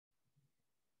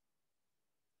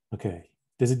Okay.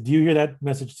 Do you hear that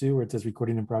message too, where it says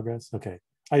recording in progress? Okay.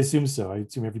 I assume so. I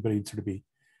assume everybody would sort of be,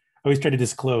 always try to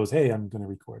disclose, hey, I'm going to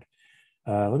record.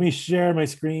 Let me share my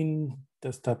screen,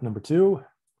 desktop number 2.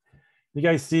 You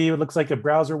guys see what looks like a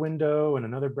browser window and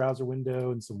another browser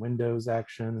window and some Windows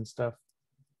action and stuff,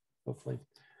 hopefully.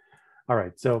 All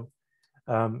right, so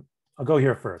I'll go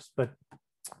here first, but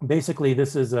basically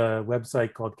this is a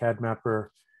website called CADMapper.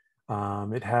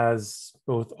 It has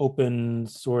both open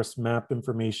source map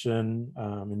information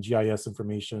and GIS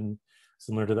information,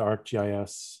 similar to the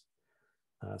ArcGIS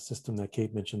system that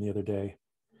Kate mentioned the other day.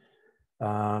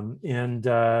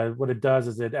 What it does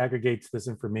is it aggregates this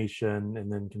information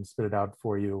and then can spit it out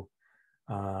for you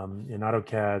in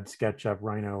AutoCAD, SketchUp,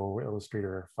 Rhino,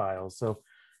 Illustrator files. So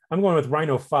I'm going with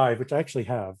Rhino 5, which I actually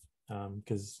have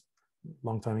because a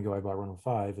long time ago I bought Rhino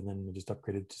 5 and then just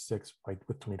upgraded to 6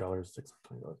 with $20, 6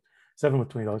 with $20, 7 with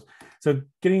 $20. So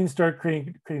getting started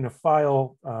creating a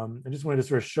file, I just wanted to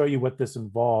sort of show you what this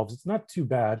involves. It's not too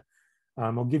bad.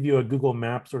 I'll give you a Google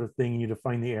map sort of thing. You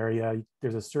define the area.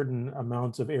 There's a certain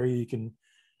amount of area you can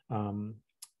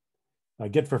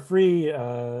get for free.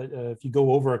 If you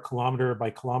go over a kilometer by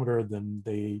kilometer, then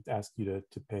they ask you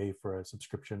to pay for a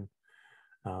subscription.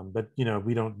 But you know,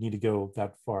 we don't need to go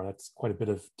that far. That's quite a bit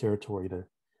of territory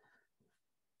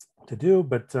to do.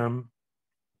 But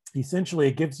essentially,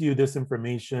 it gives you this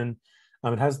information.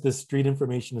 It has this street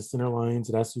information, the center lines.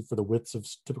 It asks you for the widths of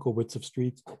typical widths of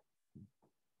streets.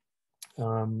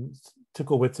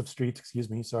 Typical widths of streets, excuse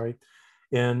me, sorry.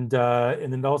 And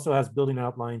then it also has building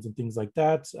outlines and things like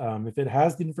that. If it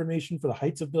has the information for the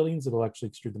heights of buildings, it'll actually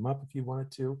extrude them up if you want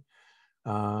it to.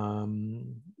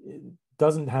 It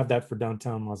doesn't have that for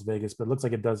downtown Las Vegas, but it looks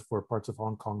like it does for parts of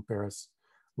Hong Kong, Paris,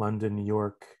 London, New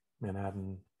York,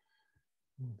 Manhattan.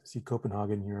 See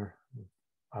Copenhagen here,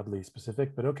 oddly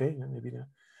specific, but okay, maybe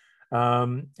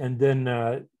not. And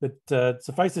then,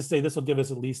 suffice to say, this will give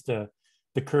us at least the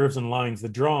curves and lines, the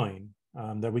drawing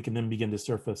that we can then begin to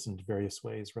surface in various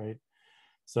ways, right?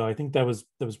 So I think that was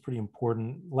pretty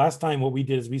important. Last time what we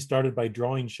did is we started by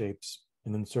drawing shapes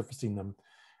and then surfacing them.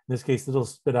 In this case, it'll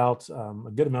spit out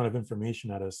a good amount of information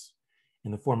at us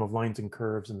in the form of lines and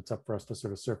curves, and it's up for us to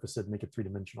sort of surface it and make it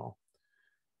three-dimensional.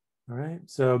 All right,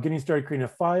 so getting started creating a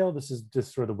file, this is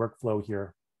just sort of the workflow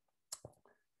here.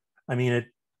 I mean, it's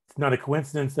not a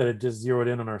coincidence that it just zeroed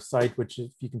in on our site, which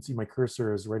if you can see my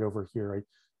cursor is right over here, right?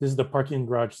 This is the parking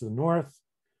garage to the north.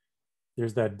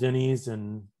 There's that Denny's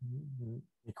and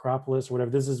Necropolis or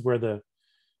whatever. This is where the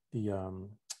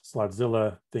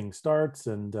Slotzilla thing starts,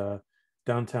 and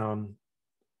downtown,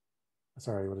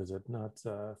 sorry, what is it? Not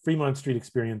Fremont Street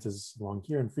Experience is along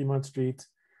here in Fremont Street.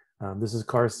 This is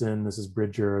Carson, this is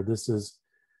Bridger, this is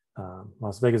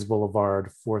Las Vegas Boulevard,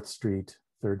 4th Street,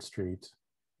 3rd Street.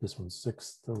 This one's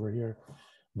 6th over here.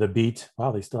 The Beat,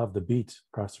 wow, they still have the Beat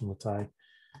across from Latai.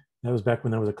 That was back when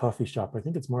there was a coffee shop. I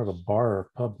think it's more of a bar or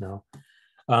pub now.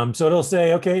 So it'll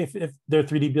say, okay, if there are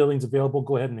 3D buildings available,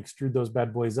 go ahead and extrude those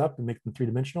bad boys up and make them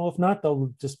three-dimensional. If not,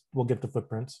 we'll get the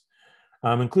footprints.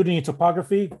 Including a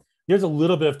topography. There's a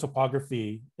little bit of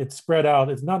topography. It's spread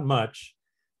out, it's not much.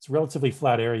 It's a relatively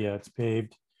flat area, it's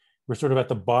paved. We're sort of at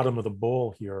the bottom of the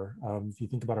bowl here. If you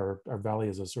think about our valley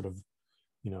as a sort of,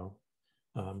 you know,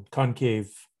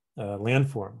 concave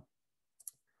landform.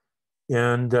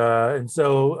 And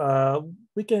so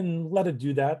we can let it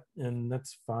do that, and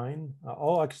that's fine.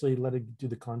 I'll actually let it do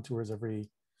the contours every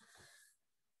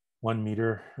 1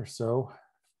 meter or so.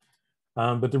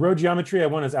 But the road geometry I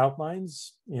want as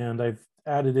outlines, and I've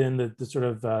added in the sort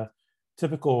of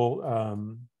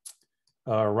typical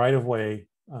right-of-way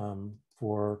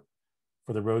for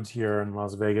the roads here in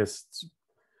Las Vegas. It's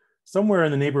somewhere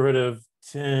in the neighborhood of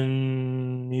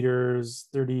 10 meters,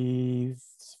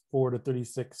 34 to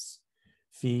 36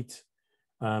 feet,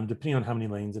 depending on how many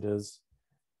lanes it is.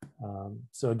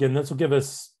 So again, this will give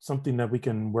us something that we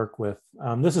can work with.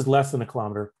 This is less than a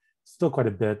kilometer, still quite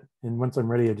a bit. And once I'm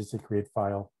ready, I just hit create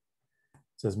file. It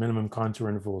says minimum contour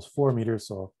interval is 4 meters.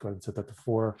 So I'll go ahead and set that to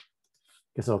 4. I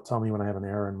guess it'll tell me when I have an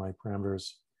error in my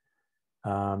parameters.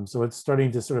 So it's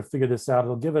starting to sort of figure this out.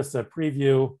 It'll give us a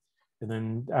preview and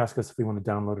then ask us if we want to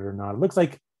download it or not. It looks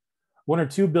like 1 or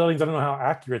 2 buildings. I don't know how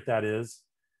accurate that is.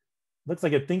 Looks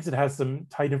like it thinks it has some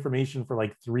tight information for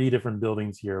like 3 different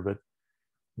buildings here, but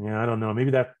yeah, I don't know.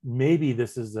 Maybe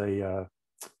this is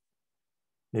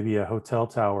maybe a hotel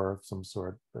tower of some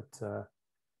sort, but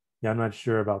yeah, I'm not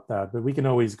sure about that. But we can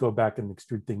always go back and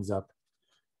extrude things up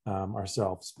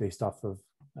ourselves based off of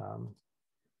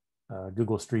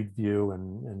Google Street View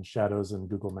and shadows and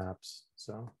Google Maps.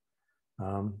 So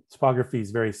topography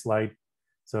is very slight.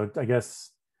 So I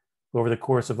guess over the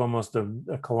course of almost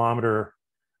a kilometer,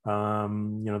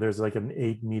 You know, there's like an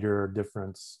 8-meter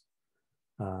difference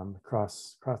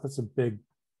across. That's a big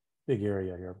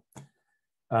area here.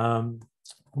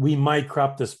 We might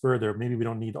crop this further. Maybe we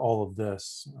don't need all of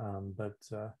this, but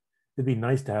it'd be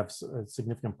nice to have a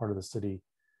significant part of the city,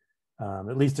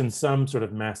 at least in some sort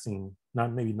of massing,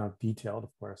 maybe not detailed, of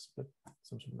course, but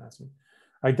some sort of massing.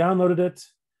 I downloaded it,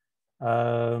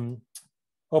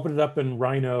 opened it up in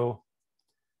Rhino.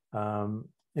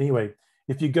 Anyway,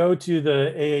 if you go to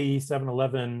the AAE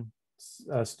 711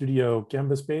 Studio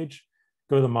Canvas page,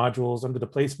 go to the modules under the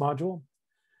place module.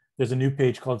 There's a new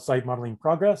page called Site Modeling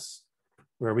Progress,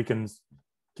 where we can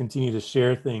continue to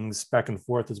share things back and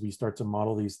forth as we start to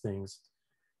model these things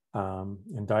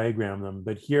and diagram them.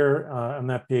 But here on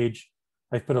that page,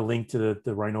 I've put a link to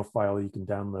the Rhino file you can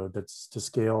download that's to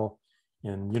scale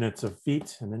in units of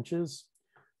feet and inches.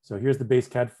 So here's the base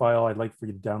CAD file I'd like for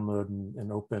you to download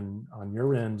and open on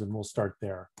your end, and we'll start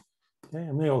there. Okay,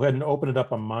 I'm gonna go ahead and open it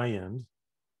up on my end.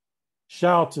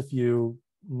 Shout if you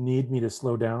need me to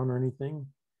slow down or anything.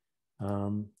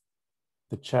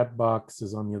 The chat box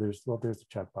is on the other, well, there's the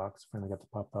chat box, finally got to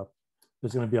pop up.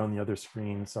 There's gonna be on the other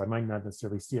screen, so I might not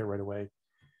necessarily see it right away.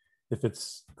 If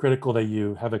it's critical that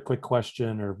you have a quick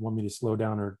question or want me to slow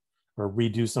down or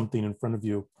redo something in front of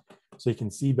you so you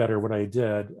can see better what I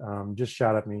did, just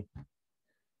shout at me.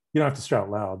 You don't have to shout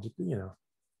loud, you know.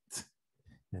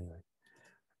 Anyway,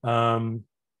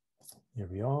 here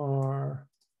we are.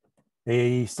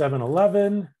 AAE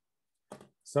 711.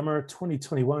 Summer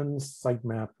 2021 site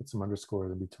map with some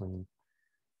underscores in between.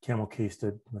 Camel cased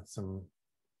it with some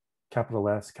capital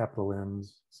S, capital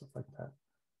M's, stuff like that.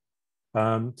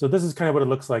 So this is kind of what it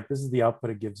looks like. This is the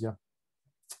output it gives you.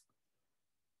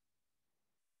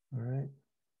 All right.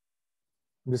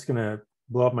 I'm just gonna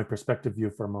blow up my perspective view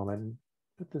for a moment and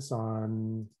put this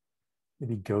on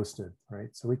maybe ghosted, right?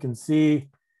 So we can see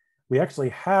we actually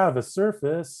have a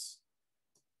surface.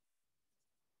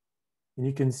 And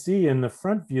you can see in the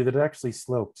front view that it actually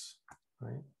slopes,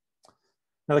 right?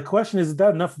 Now the question is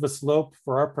that enough of a slope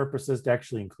for our purposes to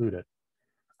actually include it?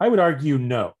 I would argue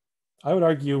no. I would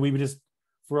argue we would just,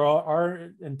 for all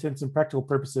our intents and practical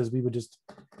purposes, we would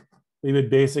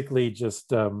basically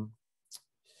just,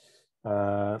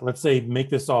 let's say, make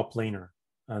this all planar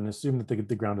and assume that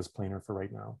the ground is planar for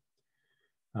right now.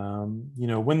 You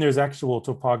know, when there's actual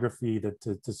topography that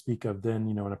to speak of, then,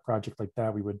 you know, in a project like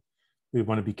that, we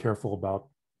want to be careful about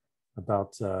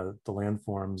the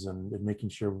landforms and making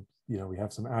sure, you know, we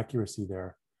have some accuracy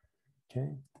there. Okay,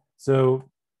 so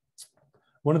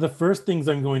one of the first things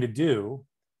I'm going to do,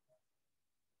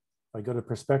 if I go to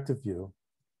perspective view,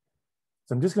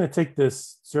 so I'm just going to take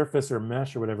this surface or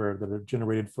mesh or whatever that are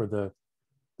generated for the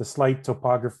slight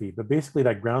topography, but basically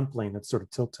that ground plane that's sort of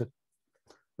tilted.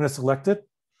 I'm going to select it.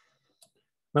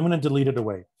 I'm going to delete it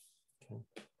away. Okay.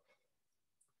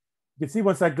 You can see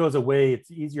once that goes away, it's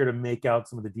easier to make out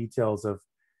some of the details of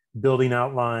building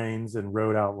outlines and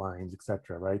road outlines,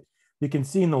 etc. Right? You can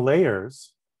see in the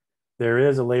layers, there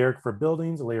is a layer for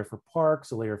buildings, a layer for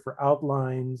parks, a layer for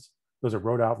outlines. Those are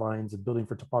road outlines, and building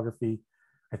for topography.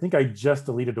 I think I just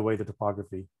deleted away the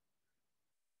topography.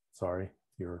 Sorry,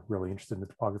 if you're really interested in the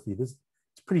topography. It's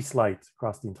pretty slight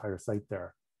across the entire site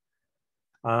there.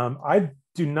 I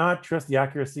do not trust the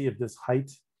accuracy of this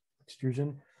height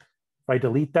extrusion. If I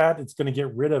delete that, it's going to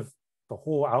get rid of the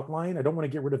whole outline. I don't want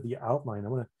to get rid of the outline. I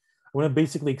want to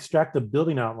basically extract the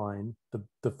building outline,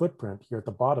 the footprint here at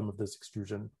the bottom of this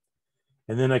extrusion,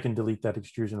 and then I can delete that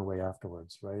extrusion away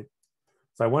afterwards, right?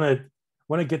 So I want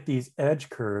to get these edge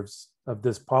curves of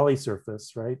this poly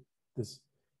surface, right? This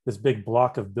big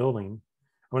block of building.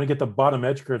 I want to get the bottom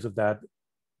edge curves of that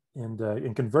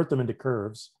and convert them into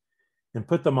curves and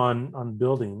put them on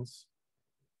buildings,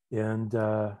 and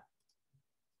then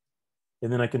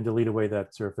I can delete away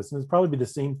that surface. And it'll probably be the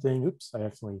same thing. Oops, I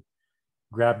accidentally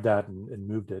grabbed that and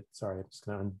moved it. Sorry, I'm just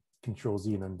going to Control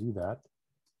Z and undo that.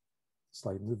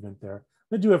 Slight movement there.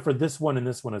 I'm going to do it for this one and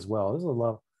this one as well. This is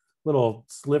a little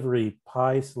slivery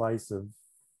pie slice of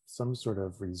some sort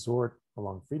of resort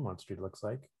along Fremont Street, it looks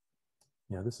like.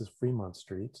 Yeah, this is Fremont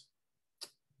Street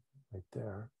right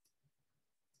there.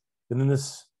 And then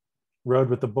this road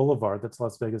with the boulevard, that's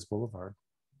Las Vegas Boulevard.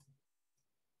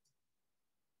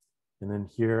 And then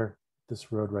here,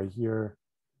 this road right here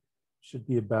should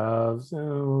be about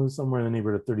somewhere in the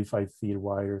neighborhood of 35 feet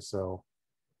wide or so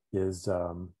is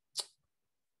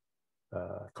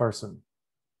Carson.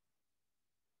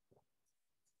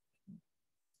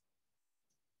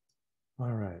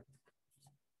 All right.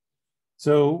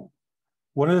 So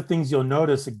one of the things you'll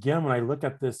notice, again, when I look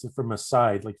at this from a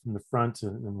side, like from the front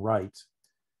and right,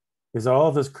 is all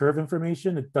of this curve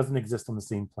information, it doesn't exist on the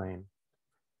same plane.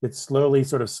 it's slowly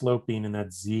sort of sloping in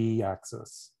that Z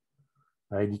axis,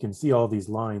 right? You can see all these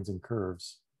lines and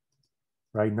curves,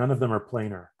 right? None of them are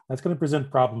planar. That's going to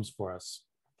present problems for us,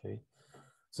 okay?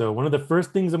 So one of the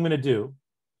first things I'm going to do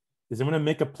is I'm going to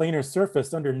make a planar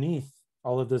surface underneath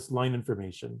all of this line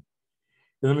information.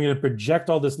 Then I'm going to project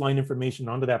all this line information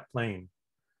onto that plane.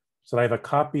 So I have a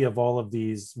copy of all of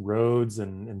these roads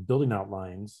and building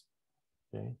outlines,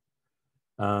 okay?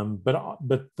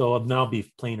 But they'll now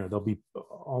be planar. They'll be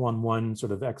all on one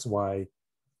sort of XY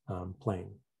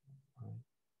plane.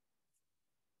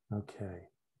 Okay.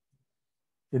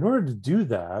 In order to do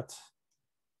that,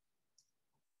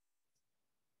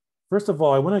 first of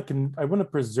all, I want to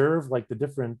preserve like the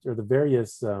different or the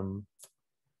various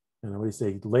what do you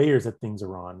say, layers that things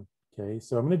are on. Okay,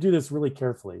 so I'm going to do this really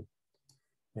carefully.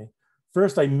 Okay,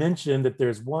 first I mentioned that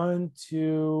there's one,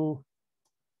 two.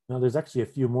 No, there's actually a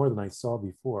few more than I saw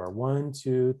before. 1,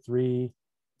 2, 3,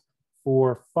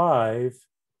 4, 5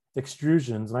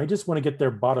 extrusions, and I just want to get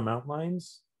their bottom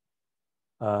outlines.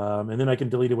 And then I can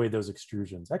delete away those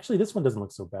extrusions. Actually, this one doesn't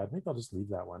look so bad. Maybe I'll just leave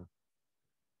that one.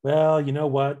 Well, you know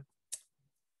what?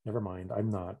 Never mind, I'm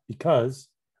not, because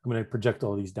I'm going to project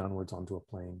all these downwards onto a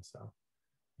plane. So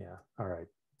yeah, all right.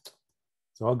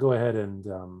 So I'll go ahead and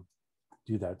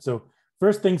do that. So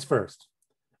first things first,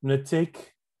 I'm going to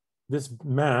take this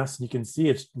mass. You can see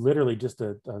it's literally just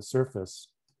a surface,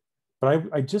 but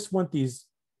I just want these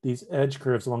edge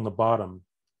curves along the bottom,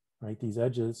 right? These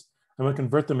edges, I'm going to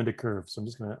convert them into curves. So I'm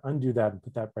just going to undo that and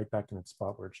put that right back in its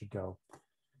spot where it should go.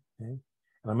 Okay, and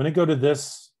I'm going to go to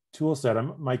this tool set.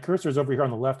 My cursor is over here on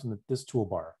the left in this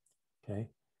toolbar. Okay,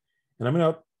 and I'm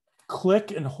going to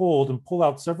click and hold and pull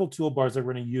out several toolbars that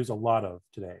we're going to use a lot of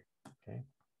today. Okay,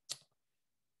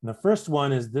 and the first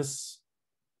one is this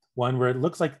one where it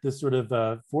looks like this sort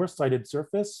of four-sided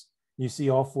surface. You see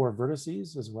all four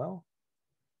vertices as well.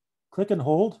 Click and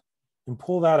hold and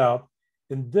pull that out.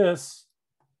 And this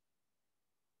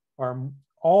are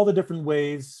all the different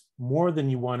ways, more than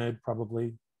you wanted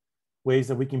probably, ways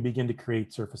that we can begin to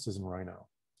create surfaces in Rhino.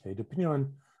 Okay, depending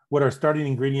on what our starting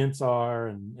ingredients are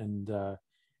and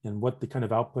what the kind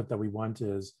of output that we want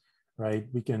is, right?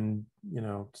 We can,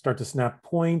 start to snap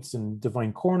points and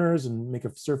define corners and make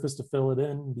a surface to fill it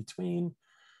in between.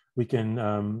 We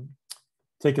can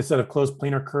take a set of closed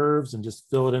planar curves and just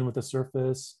fill it in with a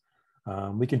surface.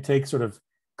 We can take sort of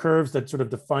curves that sort of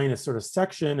define a sort of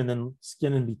section and then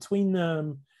skin in between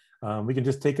them. We can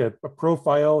just take a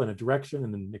profile in a direction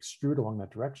and then extrude along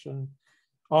that direction.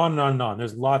 On and on and on.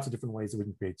 There's lots of different ways that we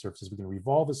can create surfaces. We can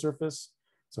revolve a surface,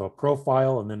 so a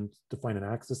profile, and then define an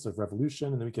axis of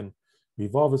revolution, and then we can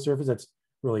revolve a surface. That's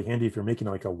really handy if you're making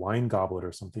like a wine goblet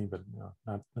or something, but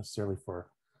not necessarily for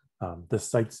this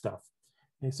site stuff.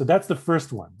 Okay, so that's the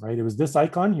first one, right? It was this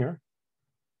icon here.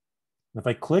 And if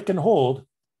I click and hold,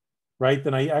 right,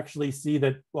 then I actually see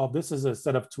that, well, this is a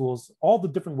set of tools, all the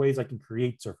different ways I can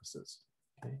create surfaces.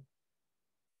 Okay.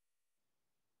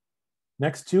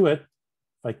 Next to it,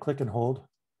 if I click and hold,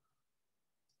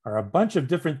 are a bunch of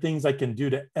different things I can do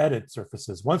to edit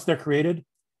surfaces. Once they're created,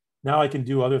 now I can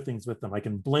do other things with them. I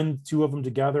can blend two of them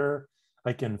together.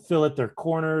 I can fillet their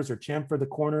corners or chamfer the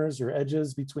corners or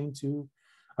edges between two.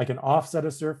 I can offset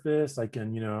a surface. I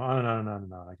can, on and on and on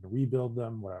and on. I can rebuild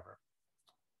them, whatever.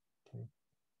 Okay.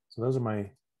 So those are my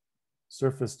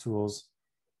surface tools.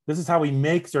 This is how we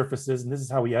make surfaces, and this is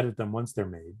how we edit them once they're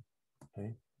made.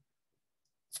 Okay.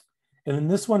 And then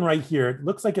this one right here, it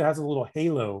looks like it has a little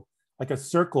halo, like a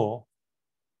circle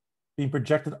being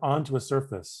projected onto a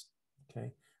surface. Okay.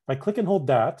 If I click and hold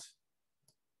that,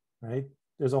 right,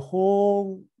 there's a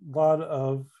whole lot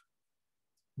of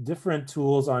different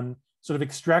tools on sort of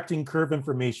extracting curve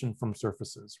information from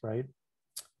surfaces, right?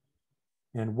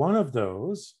 And one of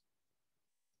those,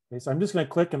 okay, so I'm just going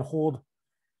to click and hold.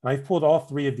 I've pulled all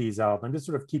three of these out. I'm just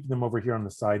sort of keeping them over here on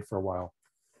the side for a while.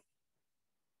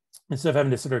 Instead of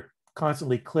having to sort of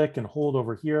constantly click and hold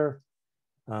over here,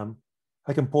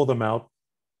 I can pull them out.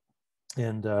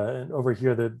 And over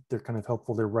here, they're kind of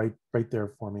helpful. They're right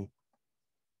there for me.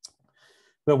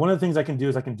 But one of the things I can do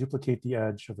is I can duplicate the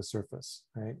edge of a surface,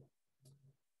 right?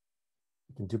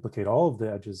 I can duplicate all of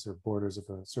the edges or borders of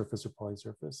a surface or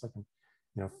polysurface. I can,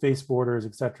 face borders,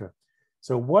 etc.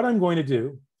 So what I'm going to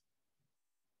do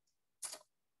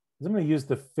is I'm going to use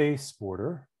the face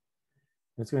border.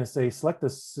 It's going to say select the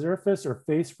surface or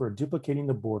face for duplicating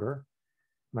the border.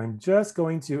 And I'm just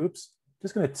going to,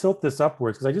 just going to tilt this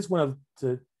upwards because I just want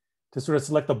to sort of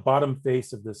select the bottom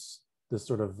face of this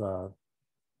sort of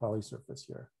poly surface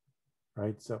here,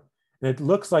 right? So, and it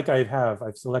looks like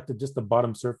I've selected just the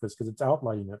bottom surface because it's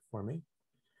outlining it for me.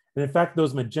 And in fact,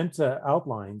 those magenta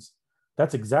outlines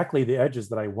That's exactly the edges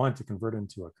that I want to convert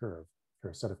into a curve or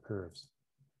a set of curves.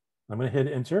 I'm going to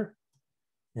hit enter.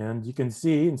 And you can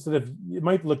see, instead of, it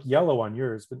might look yellow on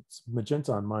yours, but it's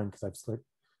magenta on mine because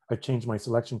I've changed my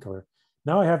selection color.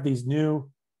 Now I have these new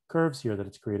curves here that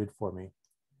it's created for me.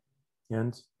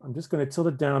 And I'm just going to tilt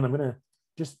it down. I'm going to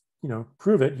just,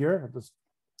 prove it here. I'll just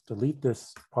delete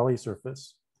this poly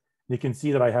surface. And you can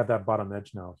see that I have that bottom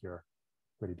edge now here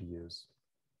ready to use.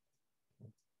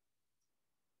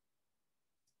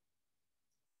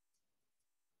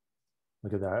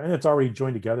 Look at that. And it's already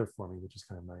joined together for me, which is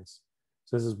kind of nice.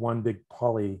 So this is one big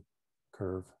poly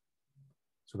curve,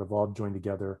 sort of all joined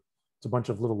together. It's a bunch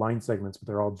of little line segments, but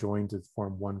they're all joined to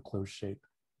form one closed shape.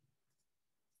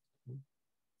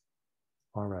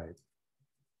 All right.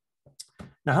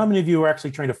 Now, how many of you are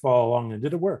actually trying to follow along, and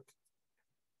did it work?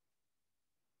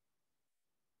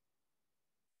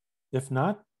 If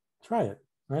not, try it.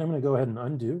 All right, I'm going to go ahead and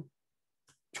undo.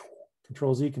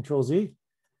 Control Z, Control Z.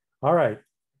 All right.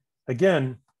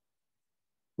 Again,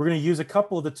 we're going to use a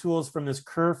couple of the tools from this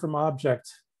curve from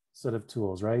object set of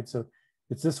tools, right? So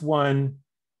it's this one,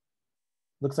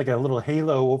 looks like a little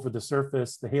halo over the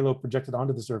surface, the halo projected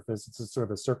onto the surface. It's a sort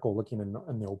of a circle looking in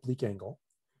the oblique angle,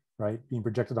 right? Being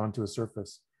projected onto a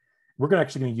surface. We're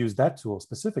actually going to use that tool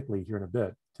specifically here in a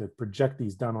bit to project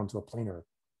these down onto a planar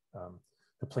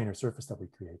surface that we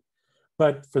create.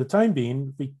 But for the time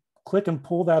being, if we click and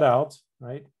pull that out,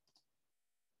 right?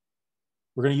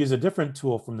 We're going to use a different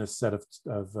tool from this set of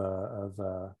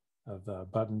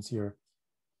buttons here.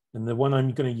 And the one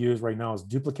I'm going to use right now is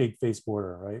duplicate face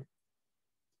border, right?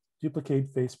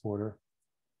 Duplicate face border.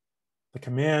 The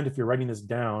command, if you're writing this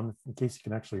down, in case you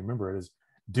can actually remember it, is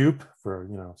dupe for,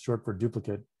 short for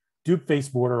duplicate, dupe face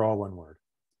border, all one word.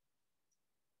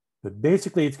 But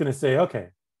basically it's going to say, okay,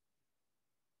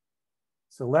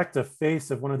 select a face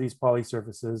of one of these poly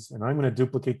surfaces, and I'm going to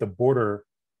duplicate the border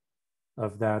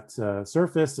of that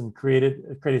surface and create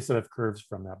a set of curves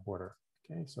from that border.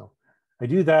 Okay, so I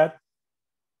do that.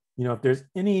 If there's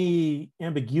any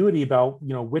ambiguity about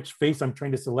which face I'm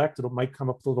trying to select, it might come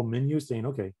up with a little menu saying,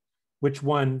 okay, which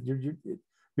one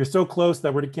you're so close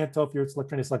that we can't tell if you're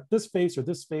trying to select this face or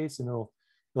this face, and it'll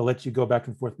let you go back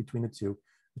and forth between the two.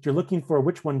 But you're looking for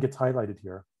which one gets highlighted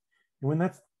here. And when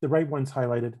that's the right one's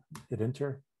highlighted, hit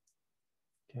enter.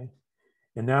 Okay,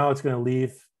 and now it's going to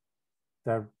leave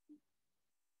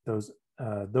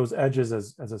those edges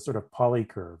as a sort of poly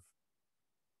curve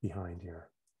behind here.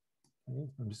 Okay,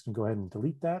 I'm just going to go ahead and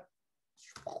delete that.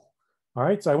 All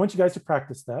right, so I want you guys to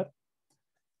practice that.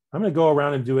 I'm going to go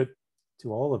around and do it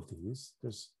to all of these.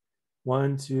 There's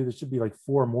 1, 2, there should be like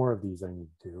 4 more of these I need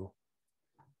to do.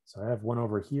 So I have one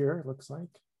over here, it looks like.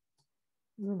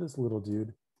 This little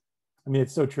dude. I mean,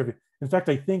 it's so trivial. In fact,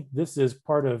 I think this is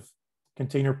part of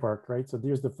Container Park, right? So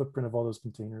there's the footprint of all those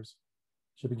containers,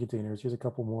 shipping containers. Here's a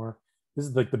couple more. This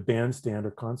is like the bandstand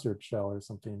or concert shell or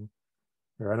something,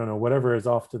 or I don't know, whatever is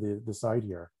off to the side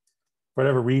here. For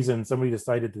whatever reason, somebody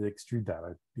decided to extrude that.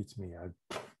 It beats me.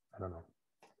 I don't know.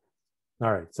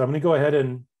 All right, so I'm going to go ahead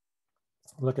and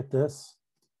look at this.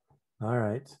 All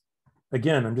right.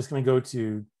 Again, I'm just going to go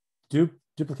to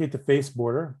duplicate the face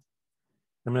border.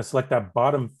 I'm going to select that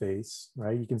bottom face,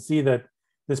 right? You can see that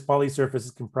this poly surface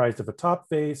is comprised of a top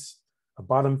face, a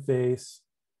bottom face,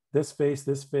 this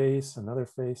face, another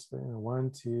face.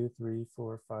 1, 2, 3,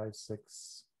 4, 5,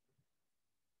 6.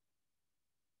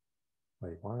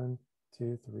 Wait, 1,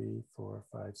 2, 3, 4,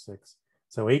 5, 6.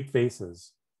 So 8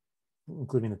 faces,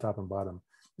 including the top and bottom.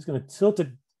 I'm just going to tilt it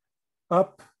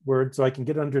upward so I can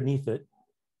get underneath it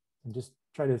and just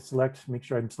try to make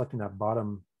sure I'm selecting that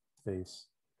bottom face.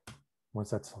 Once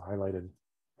that's highlighted,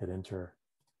 hit enter.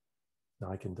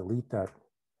 Now I can delete that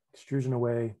extrusion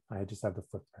away. I just have the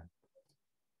footprint.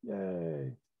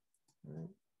 Yay. I'm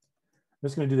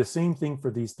just going to do the same thing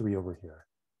for these 3 over here.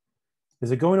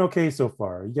 Is it going okay so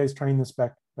far? Are you guys trying this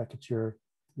back at your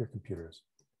computers?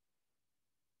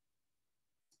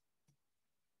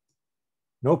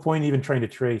 No point even trying to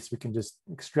trace. We can just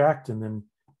extract and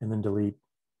then delete.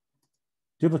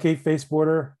 Duplicate face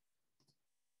border.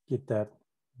 Get that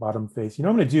bottom face. I'm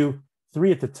going to do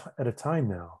 3 at a time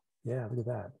now. Yeah, look at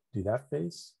that. Do that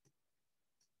face.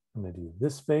 I'm going to do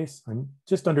this face. I'm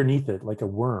just underneath it, like a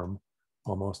worm,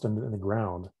 almost in the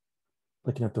ground,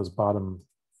 looking at those bottom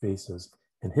faces,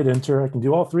 and hit enter. I can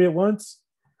do all 3 at once.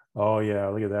 Oh yeah,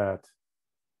 look at that.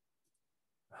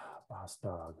 Boss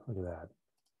dog, look at that.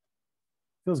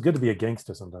 Feels good to be a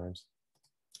gangster sometimes.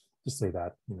 Just say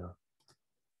that,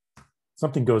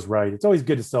 Something goes right. It's always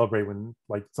good to celebrate when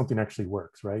like something actually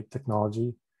works, right?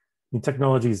 Technology. I mean,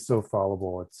 technology is so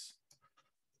fallible. It's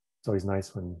always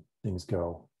nice when things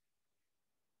go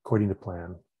according to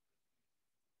plan.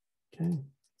 Okay,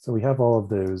 so we have all of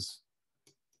those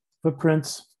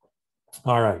footprints.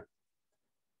 All right.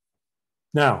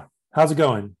 Now, how's it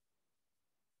going?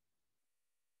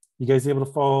 You guys able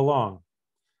to follow along?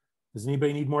 Does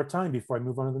anybody need more time before I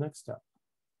move on to the next step?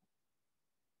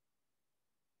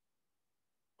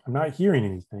 I'm not hearing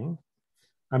anything.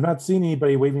 I'm not seeing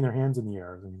anybody waving their hands in the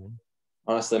air or anything.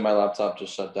 Honestly, my laptop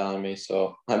just shut down on me,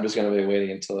 so I'm just going to be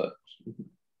waiting until it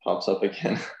pops up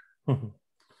again.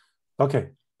 Okay.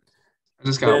 I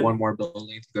just got one more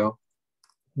building to go.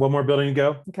 One more building to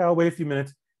go. Okay, I'll wait a few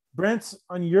minutes. Brent,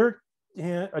 on your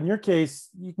case,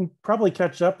 you can probably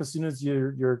catch up as soon as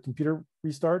your computer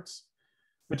restarts.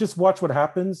 But just watch what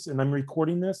happens, and I'm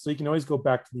recording this, so you can always go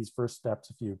back to these first steps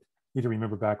if you need to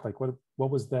remember back, like what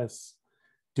was this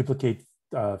duplicate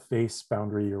face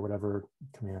boundary or whatever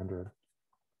command or.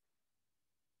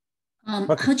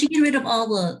 Okay. How'd you get rid of all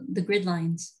the grid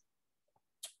lines?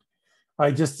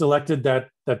 I just selected that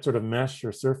sort of mesh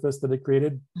or surface that it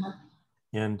created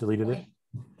and deleted it.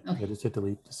 Okay. I just hit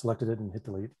delete, just selected it and hit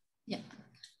delete. Yeah,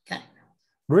 okay.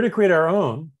 We're going to create our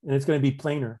own, and it's going to be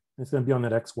planar. It's going to be on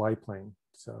that XY plane.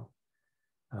 So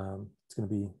it's going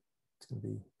to be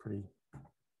pretty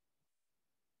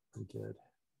good.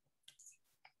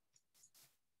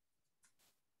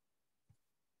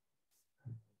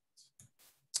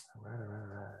 All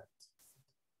right.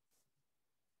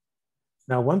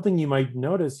 Now, one thing you might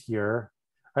notice here,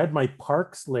 I had my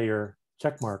parks layer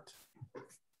checkmarked.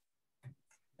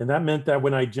 And that meant that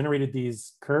when I generated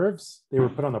these curves, they were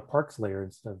put on the parks layer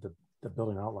instead of the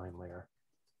building outline layer.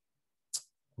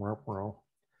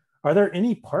 Are there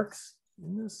any parks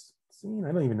in this scene?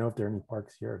 I don't even know if there are any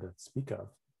parks here to speak of.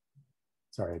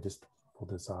 Sorry, I just pulled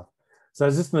this off. So I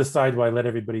was just going to decide while I let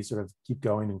everybody sort of keep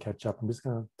going and catch up. I'm just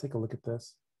going to take a look at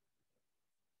this.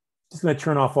 Just going to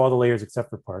turn off all the layers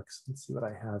except for parks. Let's see what I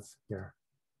have here.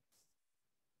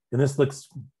 And this looks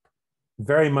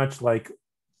very much like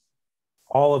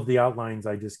all of the outlines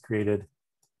I just created,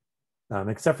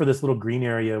 except for this little green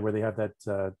area where they have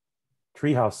that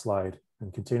treehouse slide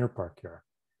and container park here.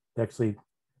 They actually,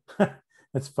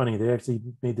 that's funny. They actually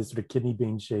made this sort of kidney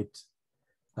bean shaped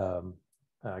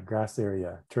grass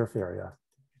area, turf area.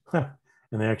 And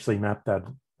they actually mapped that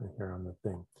here on the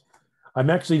thing. I'm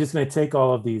actually just going to take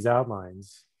all of these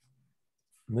outlines,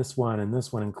 and this one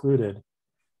included. I'm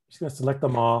just going to select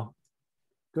them all,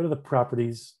 go to the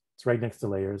properties. It's right next to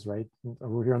layers, right?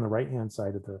 Over here on the right-hand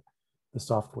side of the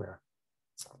software.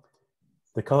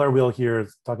 The color wheel here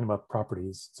is talking about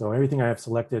properties. So everything I have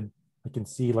selected, I can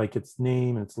see like its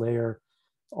name and its layer.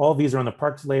 All of these are on the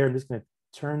parks layer. I'm just going to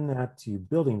turn that to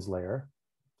buildings layer.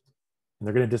 And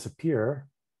they're going to disappear,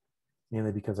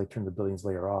 mainly because I turned the buildings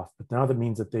layer off. But now that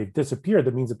means that they've disappeared.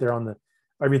 That means that they're on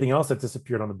everything else that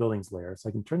disappeared on the buildings layer. So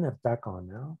I can turn that back on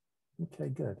now. Okay,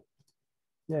 good.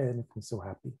 Yeah, it makes me so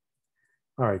happy.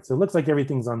 All right, so it looks like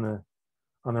everything's on the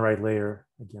right layer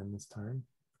again this time.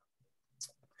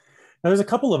 Now there's a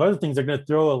couple of other things that are going to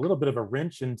throw a little bit of a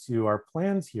wrench into our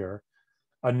plans here.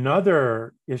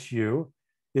 Another issue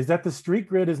is that the street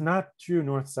grid is not true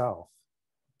north-south.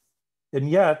 And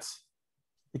yet,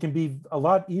 it can be a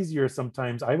lot easier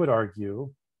sometimes, I would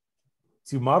argue,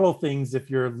 to model things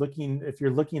if you're looking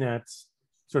at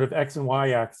sort of X and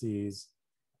Y axes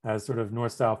as sort of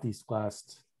north, south, east,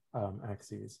 west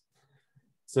axes.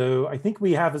 So I think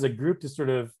we have as a group to sort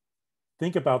of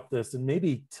think about this and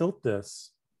maybe tilt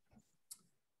this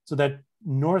so that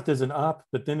north is an up,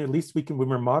 but then at least we can, when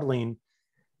we're modeling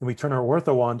and we turn our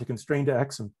ortho on to constrain to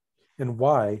X and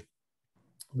Y,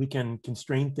 we can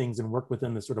constrain things and work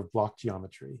within the sort of block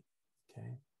geometry,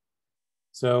 okay?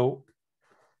 So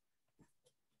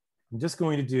I'm just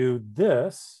going to do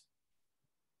this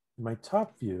in my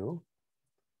top view.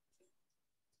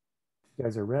 If you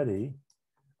guys are ready,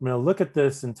 I'm going to look at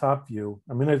this in top view.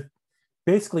 I'm going to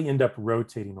basically end up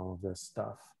rotating all of this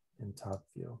stuff in top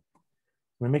view.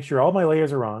 I'm going to make sure all my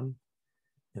layers are on,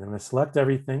 and I'm going to select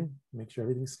everything, make sure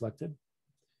everything's selected.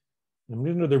 And I'm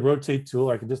going to do the rotate tool.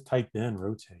 I can just type in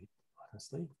rotate,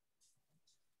 honestly.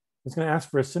 It's going to ask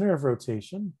for a center of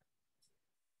rotation.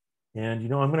 And I'm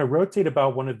going to rotate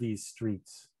about one of these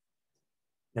streets.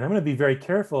 And I'm going to be very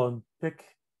careful and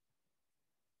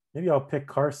maybe I'll pick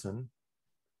Carson.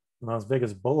 Las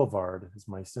Vegas Boulevard is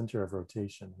my center of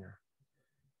rotation here.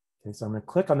 Okay, so I'm going to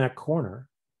click on that corner.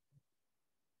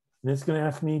 And it's going to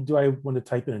ask me, do I want to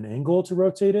type in an angle to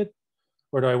rotate it?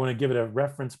 Or do I want to give it a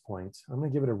reference point? I'm going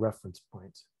to give it a reference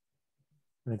point.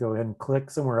 I'm going to go ahead and click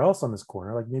somewhere else on this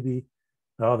corner, like maybe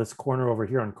this corner over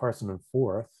here on Carson and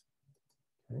 4th.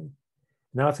 Okay.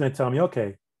 Now it's going to tell me,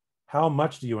 okay, how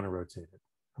much do you want to rotate it?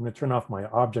 I'm going to turn off my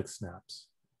object snaps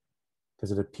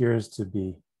because it appears to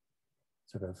be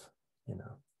sort of you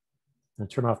know, and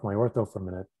turn off my ortho for a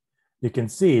minute. You can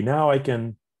see now I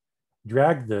can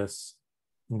drag this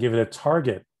and give it a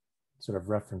target sort of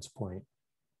reference point,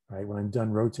 right? When I'm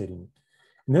done rotating.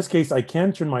 In this case, I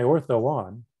can turn my ortho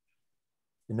on.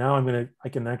 And now I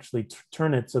can actually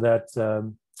turn it so that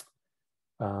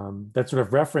that sort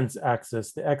of reference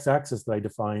axis, the x-axis that I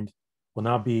defined, will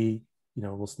now be, you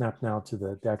know, will snap now to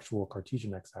the actual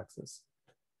Cartesian x-axis,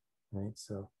 right?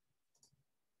 So,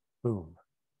 boom,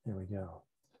 there we go.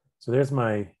 So there's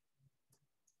my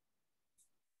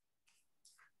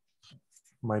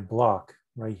block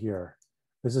right here.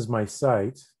 This is my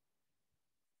site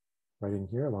right in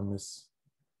here along this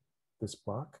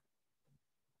block.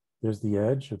 There's the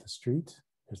edge of the street.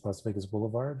 There's Las Vegas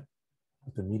Boulevard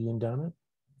with the median down it.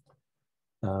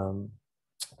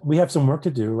 We have some work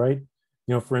to do, right?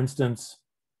 You know, for instance,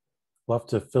 we'll have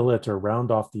to fillet or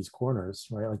round off these corners,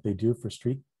 right? Like they do for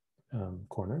street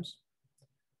corners.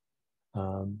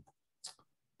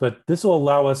 But this will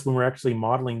allow us, when we're actually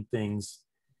modeling things,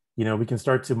 you know, we can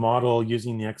start to model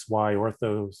using the XY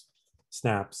orthos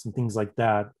snaps and things like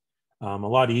that a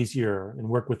lot easier and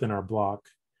work within our block.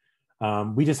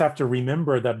 We just have to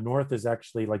remember that north is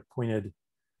actually like pointed,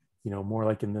 you know, more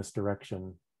like in this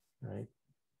direction, right?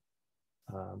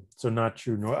 So not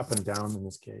true up and down in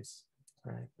this case,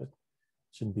 right? But it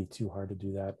shouldn't be too hard to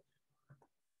do that.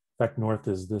 In fact, north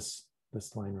is this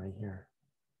line right here.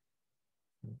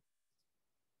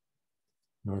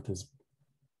 North is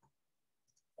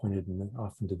pointed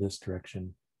off into this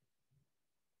direction.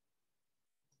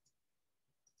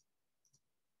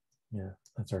 Yeah,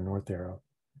 that's our north arrow.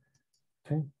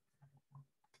 Okay.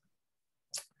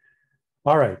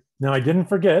 All right, now I didn't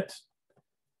forget,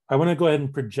 I want to go ahead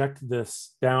and project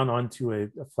this down onto a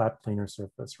flat planar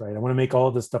surface, right? I want to make all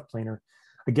of this stuff planar.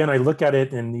 Again, I look at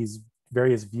it in these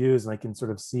various views and I can sort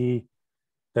of see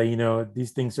that, you know,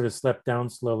 these things sort of slip down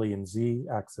slowly in Z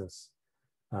axis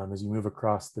as you move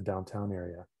across the downtown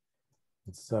area.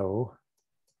 And so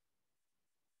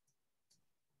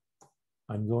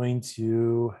I'm going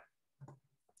to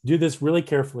do this really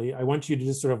carefully. I want you to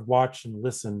just sort of watch and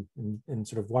listen and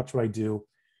sort of watch what I do.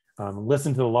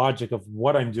 Listen to the logic of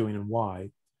what I'm doing and why.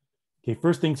 Okay,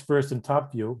 first things first, in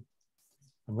top view,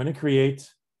 I'm going to create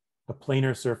a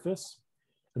planar surface.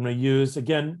 I'm going to use,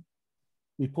 again,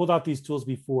 we pulled out these tools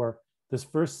before. This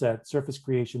first set, surface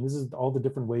creation, this is all the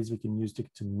different ways we can use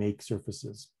to make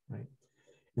surfaces, right?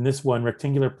 In this one,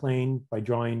 rectangular plane by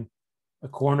drawing a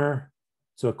corner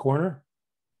to a corner,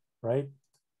 right?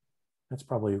 That's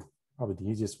probably the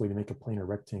easiest way to make a planar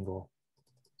rectangle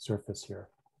surface here.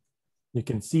 You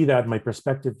can see that in my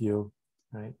perspective view,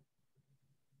 right?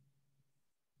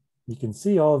 You can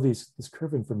see all of this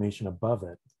curve information above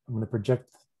it. I'm going to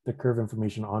project the curve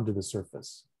information onto the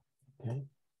surface, okay?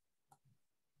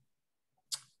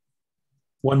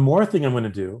 One more thing I'm going to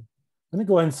do, I'm going to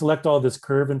go ahead and select all this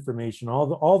curve information,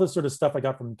 all the sort of stuff I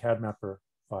got from the CADMapper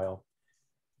file.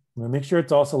 I'm going to make sure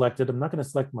it's all selected. I'm not going to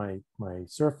select my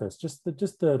surface, just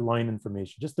the line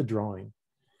information, just the drawing.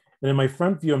 And in my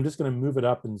front view, I'm just going to move it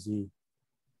up in Z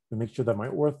to make sure that my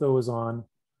ortho is on. I'm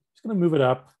just going to move it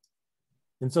up.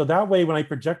 And so that way, when I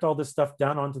project all this stuff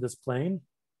down onto this plane,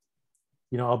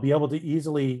 you know, I'll be able to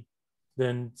easily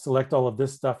then select all of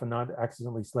this stuff and not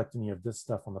accidentally select any of this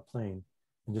stuff on the plane,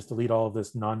 and just delete all of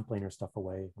this non-planar stuff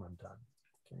away when I'm done.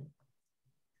 Okay.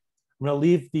 I'm going to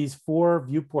leave these 4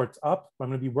 viewports up. I'm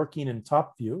going to be working in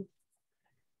top view.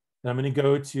 And I'm going to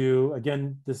go to,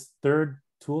 again, this third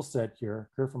tool set here,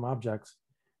 curve from objects.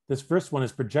 This first one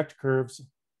is project curves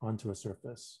onto a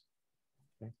surface.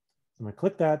 Okay. I'm going to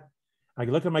click that. I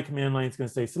can look at my command line. It's going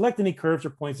to say, select any curves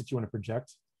or points that you want to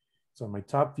project. So in my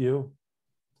top view,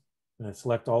 I'm going to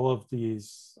select all of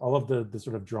these, all of the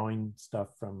sort of drawing stuff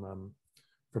from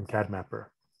CADMapper.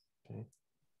 Okay.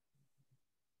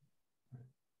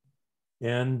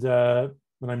 And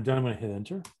when I'm done, I'm going to hit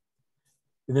enter.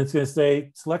 And then it's going to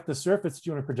say, select the surface that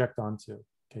you want to project onto.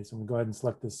 Okay, so I'm going to go ahead and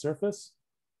select this surface.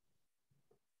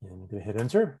 And I'm going to hit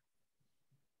enter.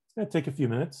 It's going to take a few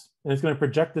minutes. And it's going to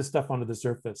project this stuff onto the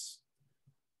surface.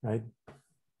 Right?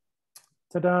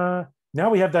 Ta-da! Now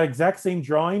we have that exact same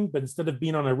drawing, but instead of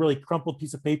being on a really crumpled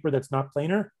piece of paper that's not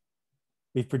planar,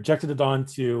 we've projected it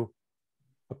onto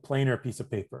a planar piece of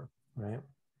paper, right?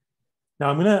 Now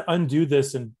I'm going to undo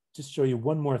this and just show you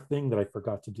one more thing that I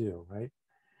forgot to do, right?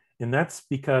 And that's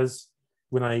because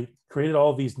when I created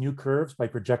all these new curves by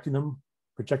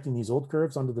projecting these old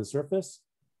curves onto the surface,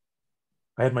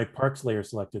 I had my parks layer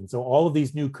selected. And so all of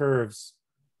these new curves,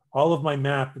 all of my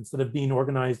map, instead of being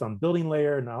organized on building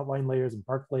layer and outline layers and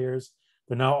park layers,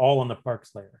 they're now all on the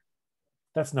parks layer.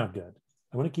 That's not good.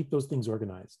 I want to keep those things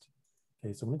organized.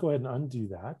 Okay, so I'm going to go ahead and undo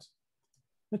that.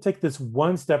 I'm gonna take this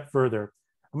one step further.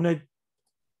 I'm gonna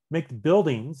make the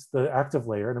buildings the active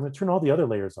layer, and I'm gonna turn all the other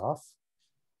layers off.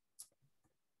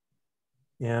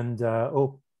 And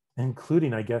oh,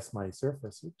 including, I guess, my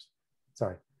surface. Oops,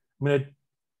 sorry. I'm gonna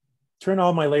turn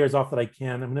all my layers off that I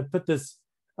can. I'm gonna put this,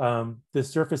 this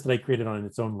surface that I created on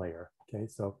its own layer. Okay,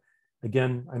 so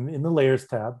again, I'm in the layers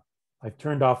tab. I've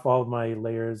turned off all of my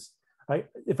layers.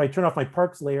 If I turn off my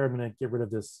parks layer, I'm gonna get rid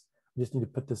of this. I just need to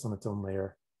put this on its own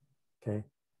layer. Okay,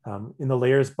 in the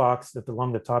layers box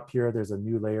along the top here, there's a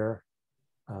new layer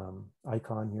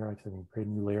icon here. I can create a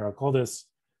new layer. I'll call this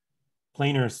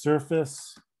planar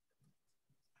surface.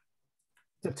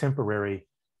 It's a temporary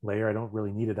layer. I don't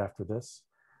really need it after this.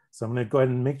 So I'm going to go ahead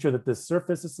and make sure that this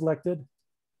surface is selected.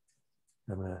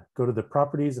 I'm going to go to the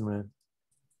properties. I'm going to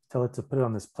tell it to put it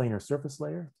on this planar surface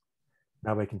layer.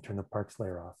 Now I can turn the parks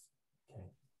layer off. Okay.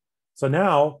 So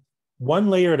now, one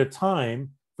layer at a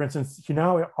time, for instance,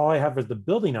 now all I have is the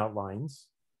building outlines,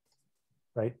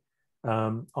 right,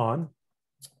 on.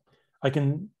 I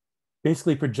can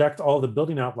basically project all the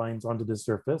building outlines onto this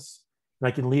surface. And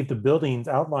I can leave the buildings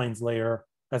outlines layer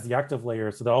as the active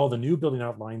layer so that all the new building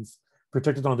outlines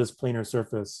projected on this planar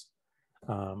surface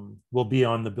will be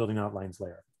on the building outlines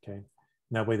layer, okay? And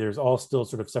that way there's all still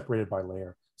sort of separated by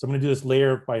layer. So I'm gonna do this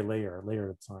layer by layer, layer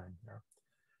at a time here.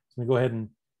 So I'm gonna go ahead and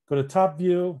go to top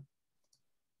view,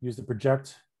 use the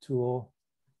project tool.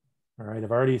 All right,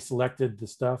 I've already selected the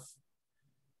stuff.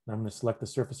 Now I'm gonna select the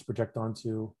surface to project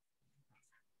onto.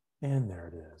 And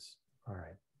there it is. All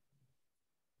right.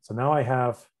 So now I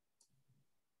have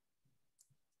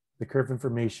the curve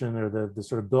information or the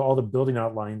sort of all the building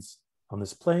outlines on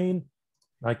this plane.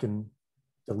 I can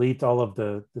delete all of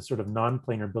the sort of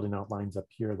non-planar building outlines up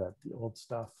here, the old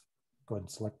stuff. Go ahead and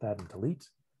select that and delete.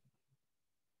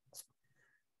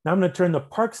 Now I'm going to turn the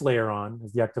parks layer on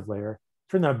as the active layer,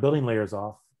 turn that building layers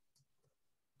off,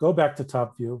 go back to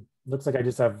top view. Looks like I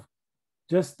just have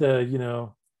just the, you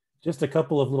know, just a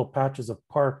couple of little patches of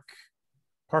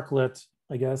parklet,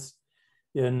 I guess,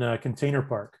 in container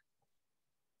park.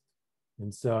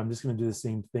 And so I'm just going to do the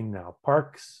same thing now.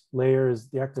 Parks layer is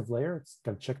the active layer. It's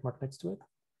got a check mark next to it.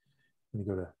 I'm going to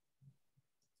go to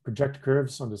project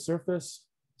curves on the surface,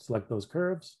 select those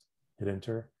curves, hit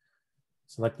enter.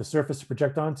 Select the surface to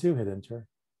project onto, hit enter.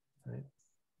 Right.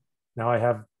 Now I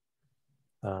have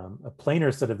a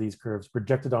planar set of these curves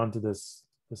projected onto this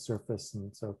surface.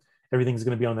 And so everything's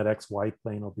going to be on that XY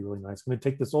plane. It'll be really nice. I'm going to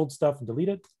take this old stuff and delete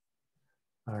it.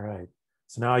 All right.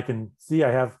 So now I can see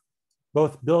I have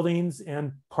both buildings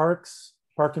and park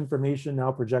information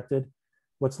now projected.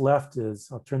 What's left is,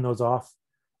 I'll turn those off.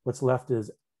 What's left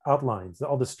is outlines,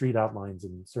 all the street outlines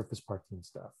and surface parking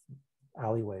stuff,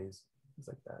 alleyways, things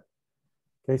like that.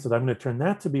 Okay, so I'm going to turn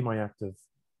that to be my active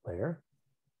layer.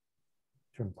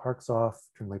 Turn parks off,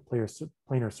 turn my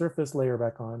planar surface layer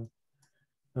back on.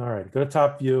 All right, go to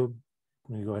top view.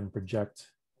 I'm going to go ahead and project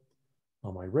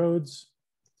all my roads.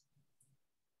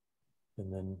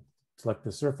 And then select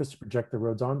the surface to project the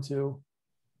roads onto.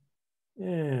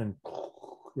 And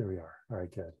here we are. All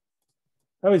right, good.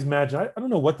 I always imagine, I don't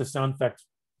know what the sound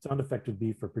effect would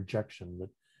be for projection, but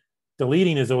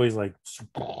deleting is always like,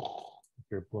 if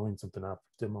you're blowing something up,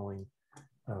 demoing,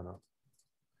 I don't know.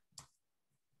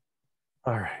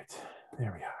 All right,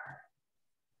 there we are.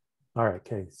 All right,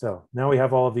 okay, so now we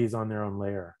have all of these on their own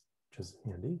layer, which is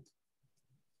handy.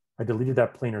 I deleted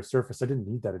that planar surface. I didn't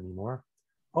need that anymore.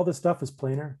 All this stuff is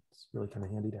planar. It's really kind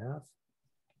of handy to have.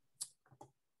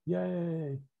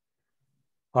 Yay.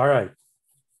 All right,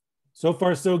 so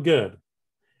far so good.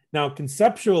 Now,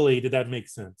 conceptually, did that make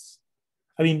sense?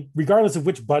 I mean, regardless of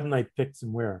which button I picked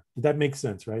and where, did that make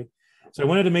sense, right? So I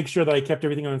wanted to make sure that I kept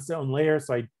everything on its own layer.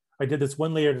 So I did this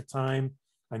one layer at a time.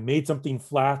 I made something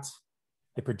flat.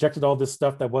 I projected all this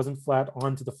stuff that wasn't flat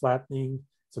onto the flattening.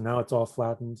 So now it's all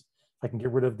flattened. I can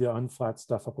get rid of the unflat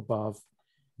stuff up above.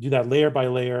 Do that layer by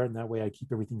layer, and that way I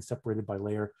keep everything separated by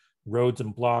layer. Roads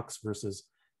and blocks versus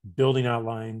building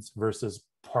outlines versus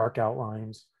park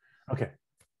outlines. Okay,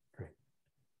 great.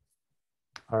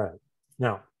 All right,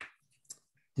 now,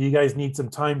 do you guys need some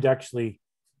time to actually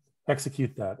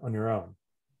execute that on your own?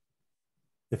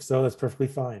 If so, that's perfectly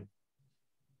fine.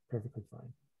 Perfectly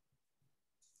fine.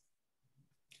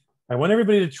 I want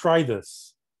everybody to try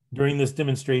this during this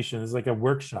demonstration. It's like a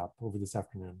workshop over this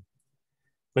afternoon.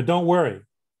 But don't worry.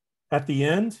 At the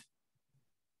end,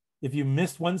 if you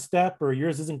missed one step or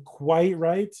yours isn't quite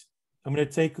right, I'm going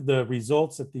to take the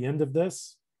results at the end of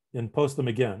this and post them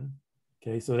again.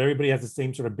 Okay, so that everybody has the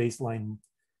same sort of baseline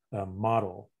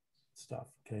model stuff.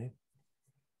 Okay,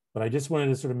 but I just wanted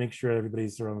to sort of make sure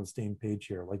everybody's sort of on the same page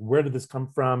here. Like, where did this come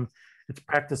from? It's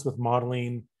practice with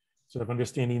modeling. sort of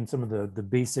understanding some of the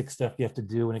basic stuff you have to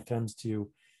do when it comes to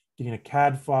getting a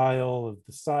CAD file of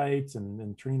the site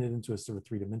and turning it into a sort of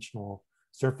three-dimensional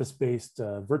surface-based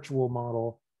virtual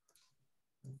model,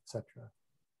 etc.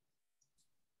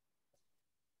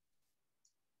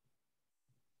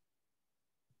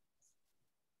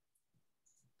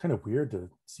 Kind of weird to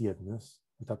see it in this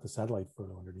without the satellite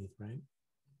photo underneath, right?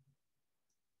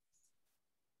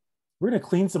 We're going to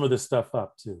clean some of this stuff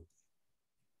up too.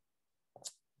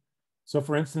 So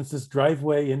for instance, this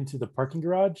driveway into the parking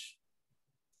garage,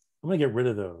 I'm going to get rid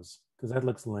of those because that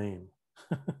looks lame,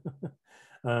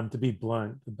 to be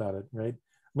blunt about it, right?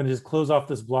 I'm going to just close off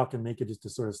this block and make it just a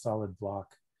sort of solid block.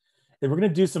 And we're going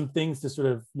to do some things to sort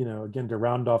of, you know, again, to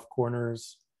round off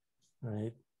corners,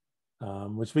 right?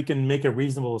 Which we can make a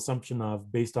reasonable assumption of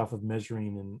based off of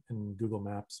measuring in Google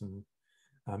Maps. And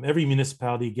every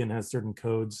municipality, again, has certain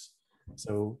codes.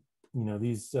 So, you know,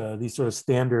 these sort of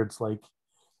standards like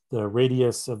the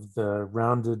radius of the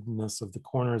roundedness of the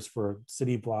corners for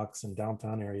city blocks and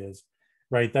downtown areas,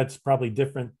 right? That's probably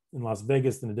different in Las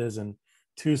Vegas than it is in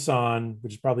Tucson,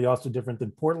 which is probably also different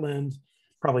than Portland,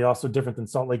 probably also different than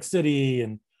Salt Lake City,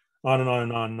 and on and on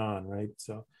and on and on, right?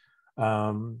 So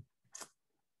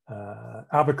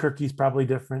Albuquerque's probably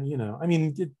different, you know. I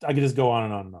mean, I could just go on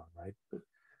and on, right? But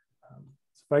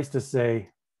suffice to say,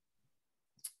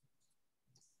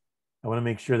 I want to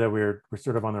make sure that we're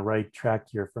sort of on the right track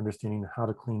here for understanding how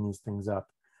to clean these things up.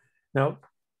 Now,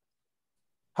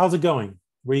 how's it going?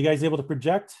 Were you guys able to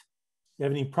project? You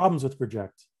have any problems with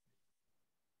project?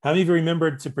 How many of you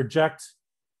remembered to project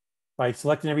by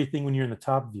selecting everything when you're in the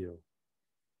top view?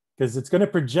 Because it's going to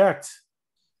project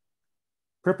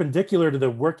perpendicular to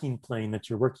the working plane that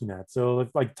you're working at. So if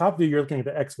like top view, you're looking at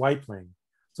the XY plane.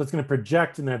 So it's going to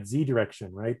project in that Z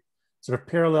direction, right? Sort of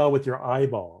parallel with your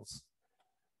eyeballs.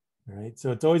 All right,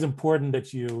 so it's always important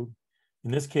that you, in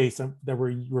this case, that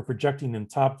we're projecting in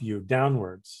top view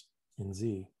downwards in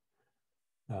Z.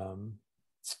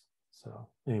 So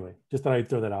anyway, just thought I'd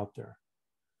throw that out there.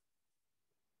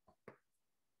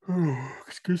 Oh,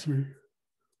 excuse me.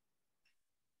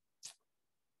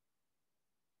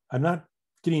 I'm not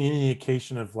getting any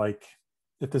indication of like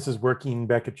if this is working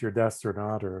back at your desk or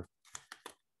not, or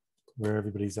where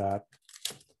everybody's at.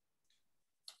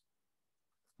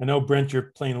 I know, Brent,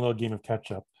 you're playing a little game of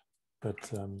catch up, but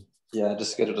yeah, I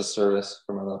just scheduled a service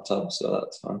for my laptop, so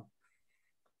that's fine.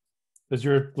 Is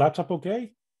your laptop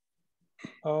okay?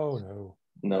 Oh no.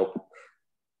 Nope.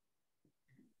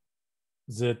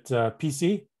 Is it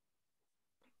PC?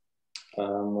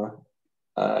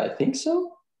 I think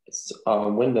so. It's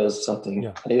Windows something.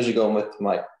 Yeah. I usually go with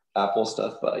my Apple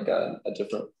stuff, but I got a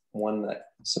different one that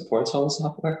supports all the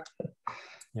software.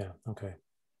 Yeah. Okay.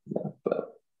 Yeah,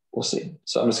 but we'll see.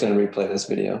 So I'm just going to replay this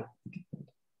video.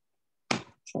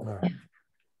 All right.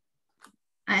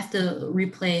 I have to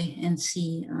replay and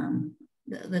see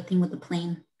the thing with the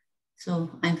plane.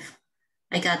 So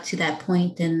I got to that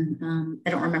point and I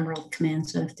don't remember all the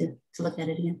commands, so I have to look at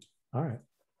it again. All right.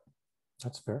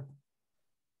 That's fair.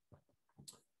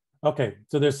 Okay,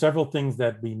 so there's several things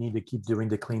that we need to keep doing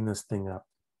to clean this thing up.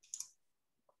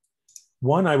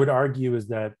 One, I would argue, is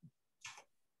that,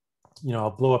 you know,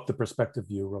 I'll blow up the perspective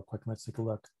view real quick. Let's take a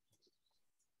look.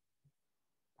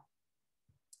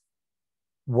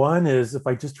 One is if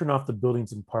I just turn off the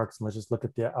buildings and parks and let's just look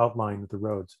at the outline of the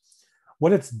roads.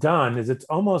 What it's done is it's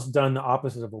almost done the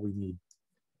opposite of what we need.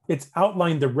 It's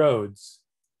outlined the roads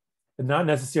and not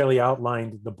necessarily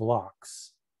outlined the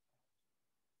blocks.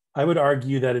 I would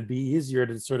argue that it'd be easier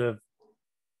to sort of,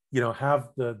 you know, have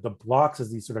the blocks as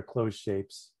these sort of closed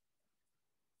shapes,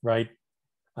 right?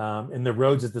 And the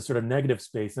roads as the sort of negative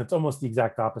space. And it's almost the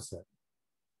exact opposite,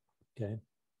 okay?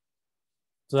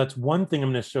 So that's one thing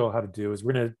I'm going to show how to do is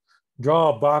we're going to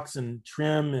draw a box and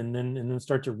trim and then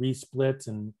start to resplit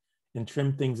and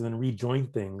trim things and then rejoin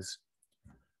things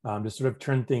to sort of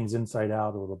turn things inside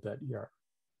out a little bit here.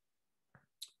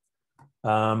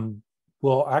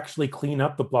 We'll actually clean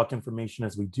up the block information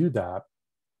as we do that.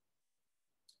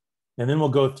 And then we'll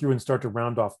go through and start to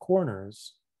round off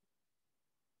corners.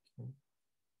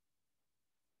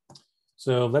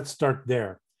 So let's start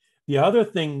there. The other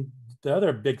thing, the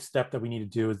other big step that we need to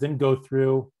do is then go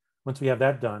through, once we have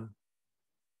that done,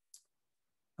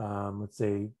 let's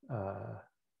say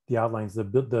the outlines,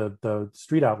 the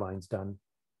street outlines done,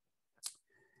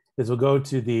 is we'll go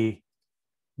to the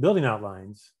building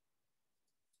outlines.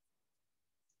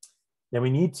 Then we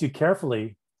need to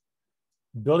carefully,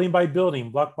 building by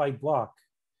building, block by block,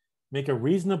 make a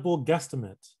reasonable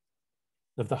guesstimate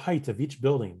of the height of each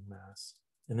building mass,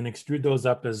 and then extrude those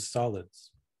up as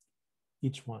solids,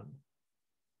 each one.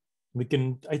 We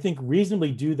can, I think,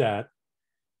 reasonably do that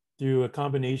through a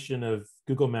combination of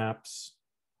Google Maps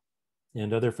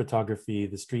and other photography,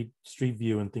 the street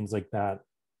view and things like that.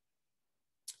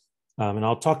 And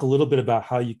I'll talk a little bit about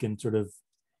how you can sort of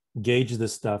gauge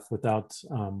this stuff without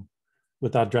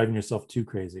driving yourself too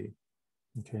crazy,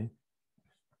 okay?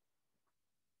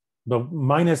 But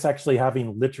minus actually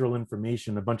having literal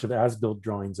information, a bunch of as-built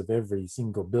drawings of every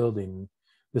single building,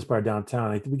 this part of downtown,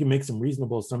 I think we can make some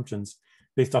reasonable assumptions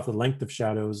based off the length of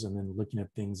shadows and then looking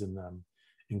at things in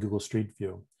Google Street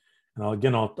View. And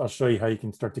I'll show you how you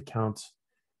can start to count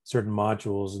certain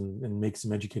modules and make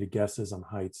some educated guesses on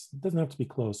heights. It doesn't have to be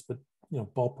close, but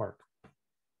ballpark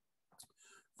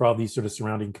for all these sort of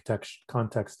surrounding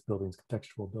context buildings,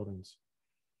 contextual buildings.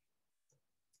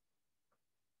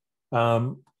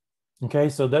 Okay,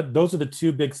 so those are the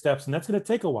two big steps, and that's going to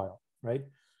take a while, right?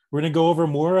 We're going to go over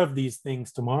more of these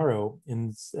things tomorrow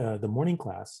in the morning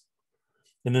class,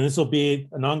 and then this will be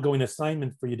an ongoing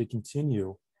assignment for you to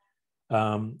continue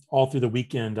all through the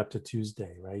weekend up to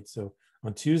Tuesday, right? So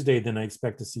on Tuesday, then I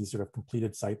expect to see sort of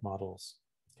completed site models,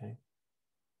 okay?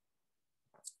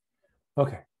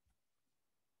 Okay.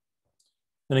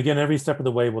 And again, every step of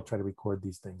the way, we'll try to record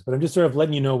these things, but I'm just sort of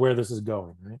letting you know where this is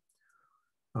going, right?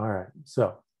 All right,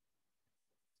 so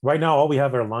right now, all we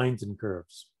have are lines and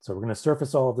curves. So we're going to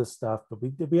surface all of this stuff, but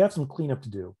we have some cleanup to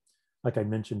do, like I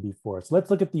mentioned before. So let's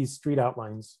look at these street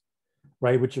outlines,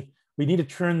 right? Which we need to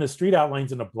turn the street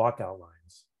outlines into block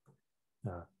outlines.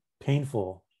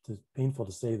 Painful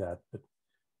to say that, but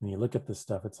when you look at this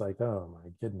stuff, it's like, oh my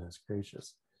goodness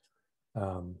gracious.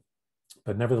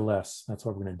 But nevertheless, that's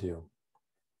what we're going to do.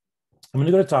 I'm going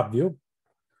to go to top view.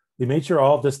 We made sure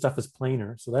all of this stuff is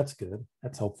planar, so that's good.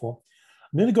 That's helpful.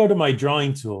 I'm going to go to my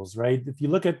drawing tools, right? If you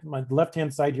look at my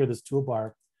left-hand side here, this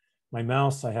toolbar, my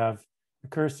mouse, I have a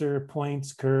cursor,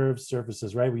 points, curves,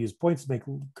 surfaces, right? We use points to make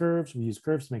curves. We use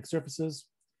curves to make surfaces.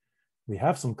 We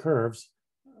have some curves.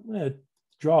 I'm going to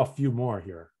draw a few more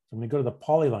here. So I'm going to go to the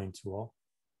polyline tool.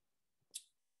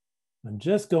 I'm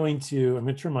going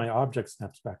to turn my object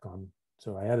snaps back on.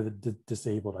 So I had it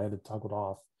disabled. I had it toggled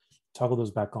off. Toggle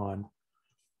those back on.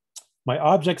 My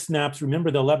object snaps, remember,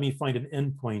 they'll let me find an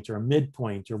endpoint or a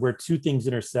midpoint or where two things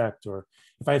intersect, or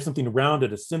if I have something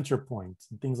rounded, a center point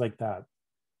and things like that.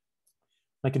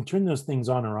 I can turn those things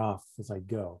on or off as I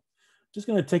go. Just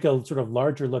going to take a sort of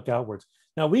larger look outwards.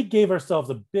 Now, we gave ourselves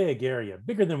a big area,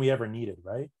 bigger than we ever needed,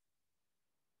 right?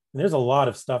 And there's a lot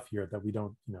of stuff here that we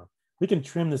don't, we can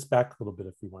trim this back a little bit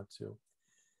if we want to.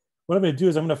 What I'm going to do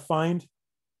is I'm going to find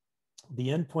the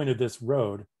endpoint of this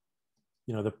road,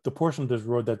 the portion of this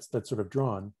road that's sort of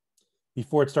drawn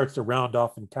before it starts to round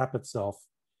off and cap itself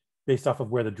based off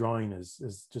of where the drawing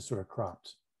is just sort of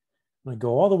cropped. I'm going to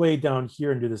go all the way down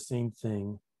here and do the same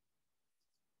thing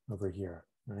over here,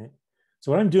 right?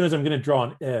 So what I'm doing is I'm going to draw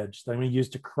an edge that I'm going to use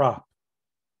to crop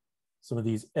some of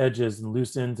these edges and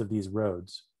loose ends of these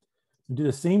roads. And do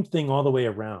the same thing all the way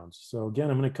around. So again,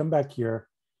 I'm going to come back here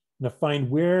and find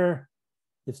where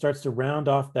it starts to round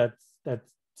off that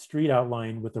street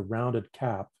outline with a rounded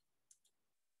cap.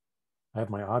 I have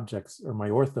my objects or my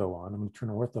ortho on. I'm going to turn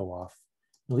ortho off.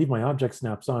 I'll leave my object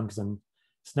snaps on because I'm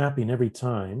snapping every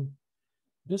time.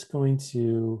 I'm just going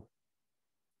to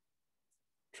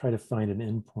try to find an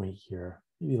endpoint here,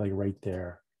 maybe like right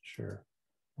there. Sure,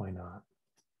 why not?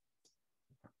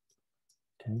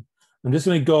 Okay, I'm just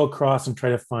going to go across and try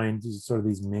to find sort of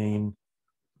these main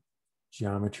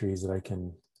geometries that I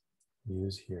can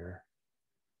use here.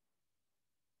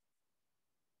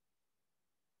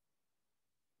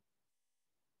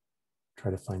 Try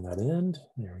to find that end.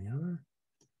 There we are.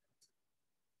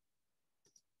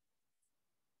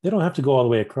 They don't have to go all the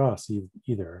way across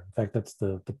either. In fact, that's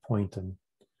the point I'm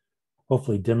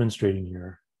hopefully demonstrating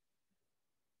here.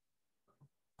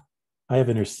 I have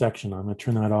intersection. I'm going to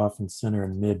turn that off and center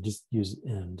and mid, just use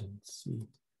end and see.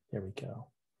 There we go.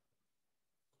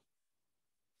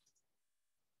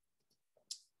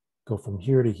 Go from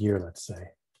here to here, let's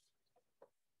say.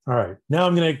 All right, now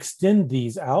I'm going to extend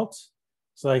these out.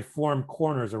 So I form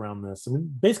corners around this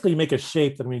and basically make a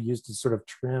shape that I'm going to use to sort of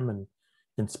trim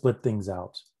and split things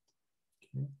out.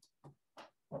 Okay.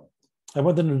 I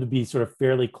want them to be sort of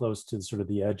fairly close to sort of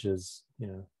the edges,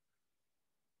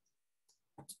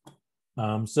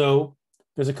 So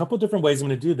there's a couple of different ways I'm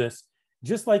going to do this.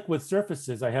 Just like with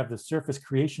surfaces, I have the surface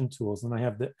creation tools and I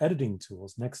have the editing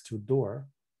tools next to a door.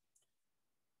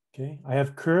 Okay, I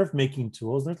have curve making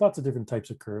tools. There's lots of different types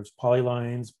of curves,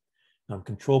 polylines,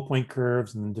 control point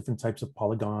curves, and then different types of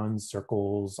polygons,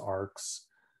 circles, arcs,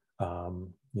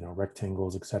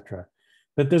 rectangles, etc.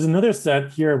 But there's another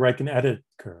set here where I can edit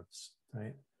curves,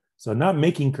 right? So not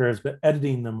making curves, but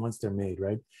editing them once they're made,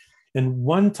 right? And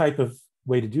one type of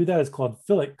way to do that is called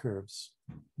fillet curves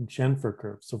and chamfer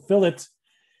curves. So fillet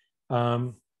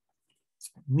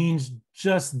means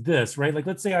just this, right? Like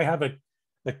let's say I have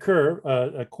a curve,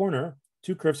 a corner,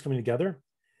 two curves coming together.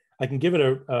 I can give it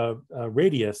a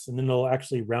radius, and then it'll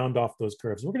actually round off those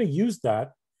curves. We're going to use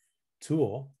that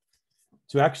tool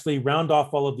to actually round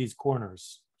off all of these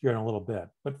corners here in a little bit.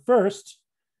 But first,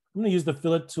 I'm going to use the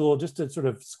fillet tool just to sort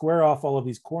of square off all of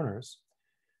these corners.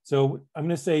 So I'm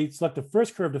going to say select the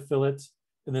first curve to fillet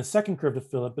and the second curve to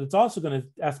fillet, but it's also going to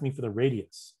ask me for the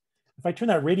radius. If I turn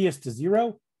that radius to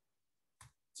 0,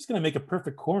 it's just going to make a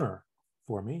perfect corner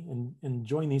for me and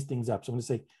join these things up. So I'm going to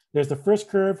say there's the first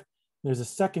curve, there's a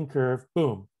second curve,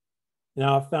 boom.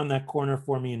 Now I've found that corner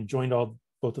for me and joined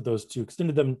both of those two,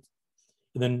 extended them,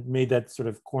 and then made that sort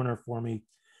of corner for me.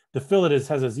 The fillet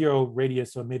has a 0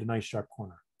 radius, so it made a nice sharp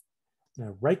corner.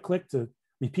 Now right click to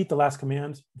repeat the last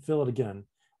command, fill it again.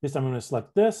 This time I'm going to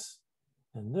select this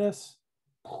and this.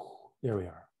 There we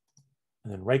are.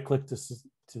 And then right click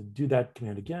to do that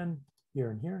command again, here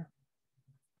and here.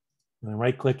 And then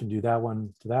right click and do that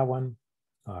one to that one.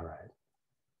 All right.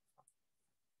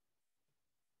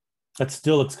 That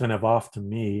still looks kind of off to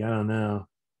me. I don't know.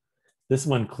 This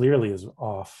one clearly is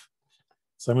off.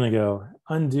 So I'm going to go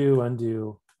undo,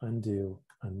 undo, undo,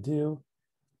 undo.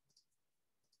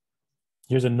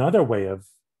 Here's another way of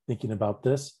thinking about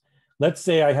this. Let's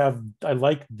say I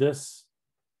like this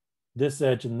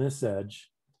edge and this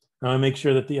edge. I want to make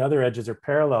sure that the other edges are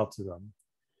parallel to them.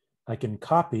 I can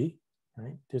copy,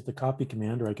 right? There's the copy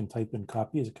command, or I can type in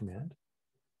copy as a command.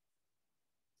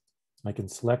 I can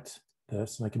select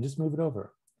this and I can just move it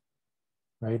over,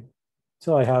 right?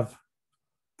 Until I have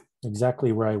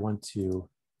exactly where I want to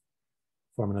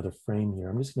form another frame here.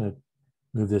 I'm just going to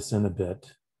move this in a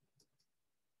bit.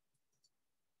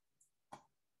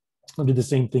 I'll do the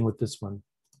same thing with this one.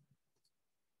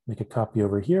 Make a copy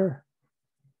over here.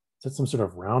 Is that some sort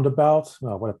of roundabout?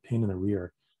 Oh, what a pain in the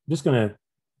rear. I'm just going to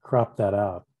crop that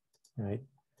out, right?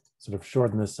 Sort of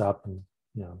shorten this up and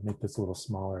make this a little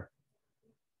smaller.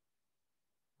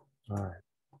 All right.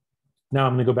 Now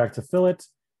I'm going to go back to fillet.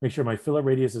 Make sure my fillet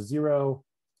radius is 0.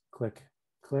 Click,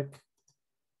 click.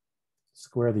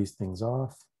 Square these things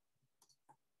off.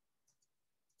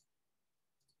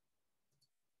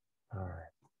 All right.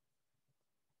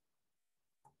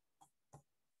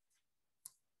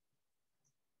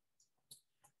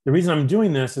 The reason I'm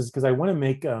doing this is because I want to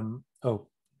make, oh,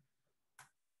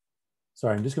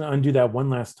 sorry, I'm just going to undo that one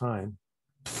last time.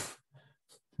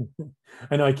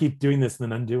 I know I keep doing this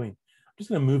and then undoing. I'm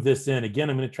just going to move this in. Again,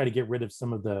 I'm going to try to get rid of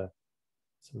some of the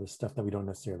stuff that we don't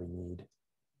necessarily need.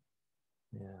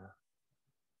 Yeah.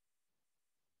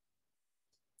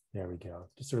 There we go.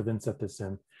 Just sort of inset this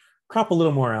in. Crop a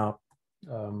little more out.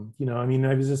 I mean,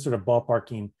 I was just sort of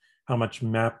ballparking how much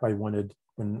map I wanted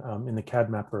when in the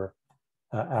CAD Mapper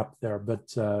app there, but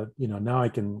now I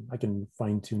can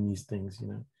fine tune these things,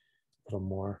 a little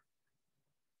more.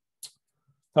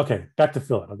 Okay, back to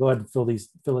fillet. I'll go ahead and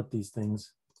fillet these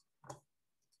things.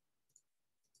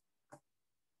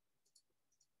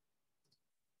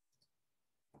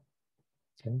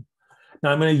 Okay.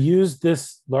 Now I'm going to use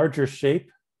this larger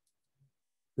shape,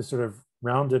 this sort of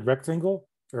rounded rectangle,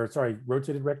 or sorry,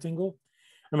 rotated rectangle.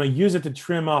 I'm going to use it to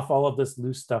trim off all of this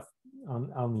loose stuff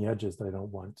on the edges that I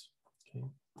don't want. Okay.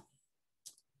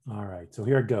 All right, so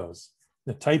here it goes.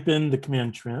 I'm going to type in the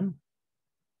command trim.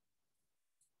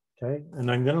 Okay,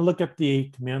 and I'm going to look at the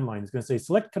command line. It's going to say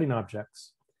select cutting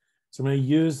objects. So I'm going to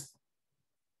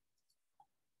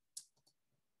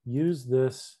use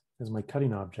this as my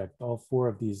cutting object, all 4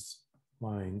 of these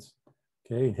lines.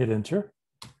 Okay, and hit enter.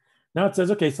 Now it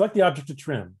says, okay, select the object to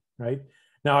trim, right?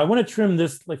 Now I want to trim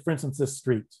this, like for instance, this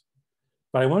street,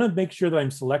 but I want to make sure that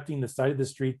I'm selecting the side of the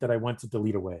street that I want to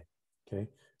delete away, okay?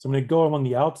 So I'm going to go along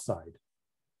the outside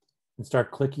and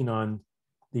start clicking on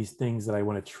these things that I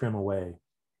want to trim away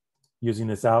using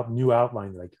this new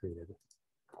outline that I created.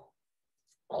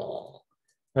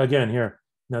 Again, here,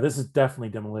 now this is definitely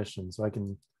demolition, so I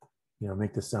can,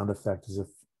 make the sound effect as if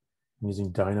I'm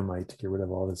using dynamite to get rid of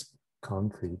all this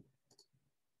concrete.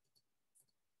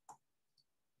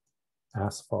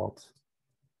 Asphalt.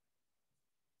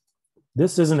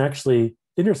 This isn't actually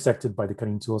intersected by the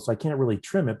cutting tool, so I can't really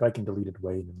trim it, but I can delete it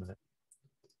away in a minute.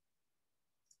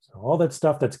 So all that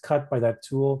stuff that's cut by that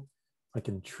tool, I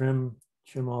can trim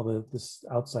all this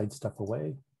outside stuff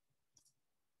away.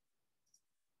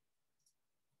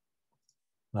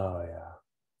 Oh yeah,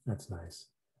 that's nice.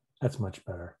 That's much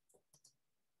better.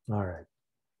 All right,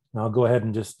 now I'll go ahead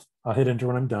and I'll hit enter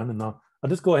when I'm done, and I'll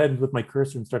just go ahead with my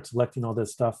cursor and start selecting all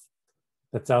this stuff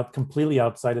that's completely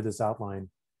outside of this outline.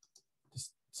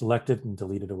 Just select it and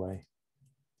delete it away.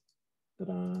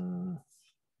 Ta-da.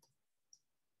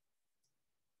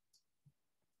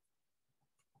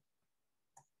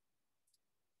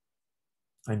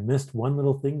 I missed one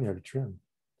little thing there to trim.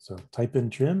 So type in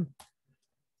trim.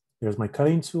 There's my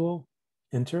cutting tool,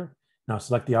 enter. Now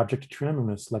select the object to trim. I'm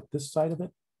going to select this side of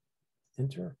it,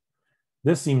 enter.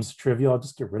 This seems trivial. I'll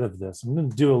just get rid of this. I'm going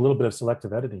to do a little bit of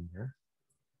selective editing here.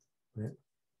 Right.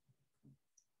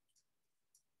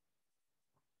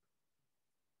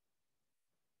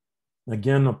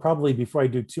 Again, I'll probably, before I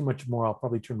do too much more, I'll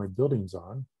probably turn my buildings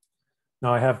on.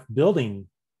 Now I have building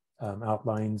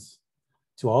outlines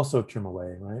to also trim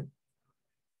away, right?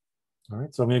 All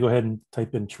right, so I'm going to go ahead and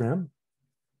type in trim.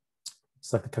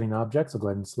 Select the cutting objects. I'll go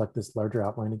ahead and select this larger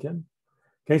outline again.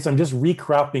 Okay, so I'm just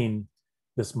recropping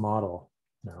this model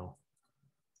now.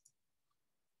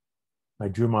 I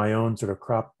drew my own sort of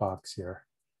crop box here.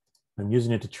 I'm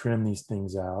using it to trim these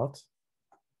things out.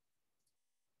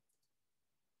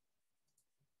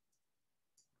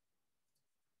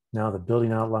 Now the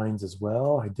building outlines as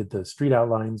well. I did the street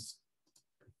outlines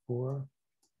before.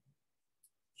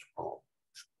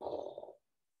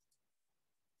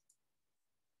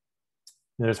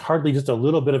 There's hardly just a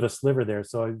little bit of a sliver there.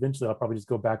 So eventually I'll probably just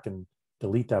go back and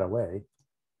delete that away.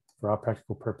 For all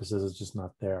practical purposes, it's just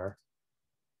not there.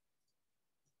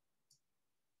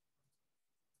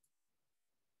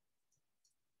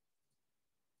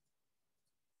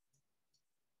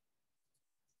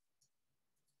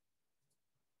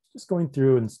 Just going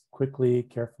through and quickly,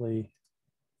 carefully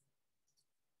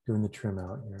doing the trim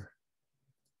out here.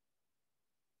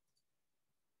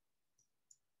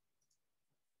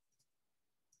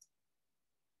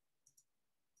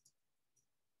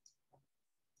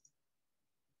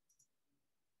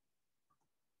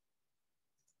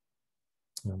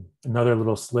 Another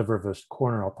little sliver of a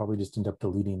corner I'll probably just end up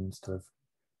deleting instead of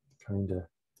trying to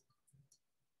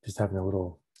just having a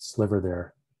little sliver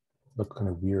there. Look kind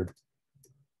of weird.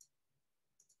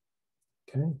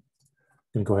 Okay, I'm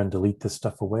gonna go ahead and delete this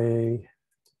stuff away.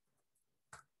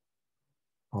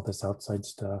 All this outside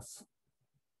stuff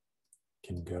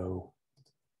can go.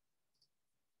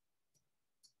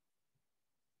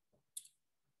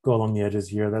 Go along the edges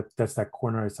here. That's that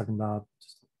corner I was talking about.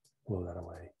 Just blow that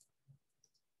away.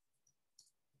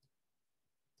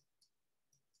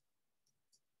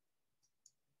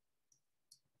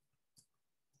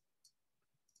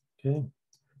 Okay.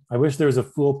 I wish there was a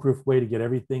foolproof way to get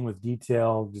everything with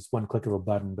detail, just one click of a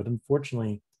button, but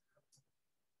unfortunately,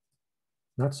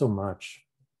 not so much.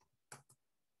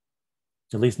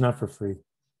 At least not for free.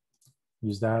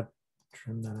 Use that,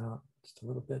 trim that out just a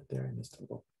little bit there. I missed a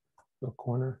little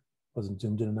corner. Wasn't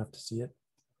zoomed in enough to see it.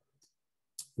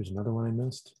 Here's another one I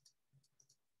missed.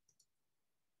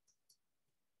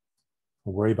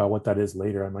 I'll worry about what that is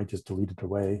later. I might just delete it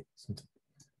away since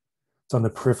it's on the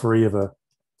periphery of a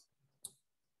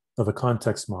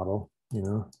context model, you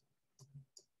know.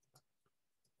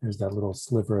 There's that little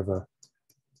sliver of a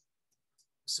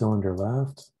cylinder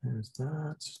left. There's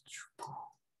that.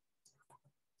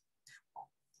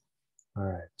 All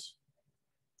right.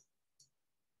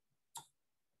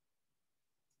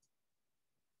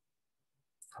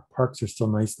 Our parks are still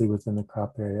nicely within the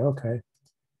crop area. Okay.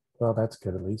 Well, that's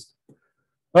good at least.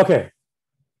 Okay.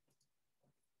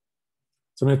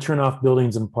 So I'm going to turn off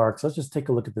buildings and parks. Let's just take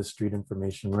a look at this street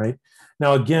information, right?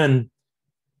 Now, again,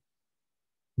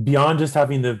 beyond just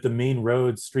having the main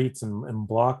roads, streets, and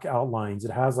block outlines,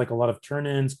 it has like a lot of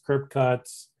turn-ins, curb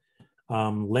cuts,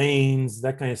 lanes,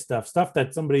 that kind of stuff. Stuff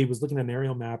that somebody was looking at an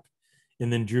aerial map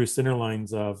and then drew center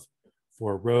lines of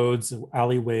for roads,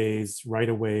 alleyways,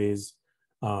 right-of-ways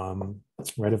in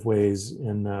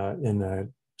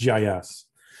GIS.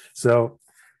 So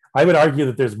I would argue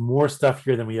that there's more stuff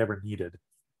here than we ever needed,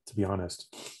 to be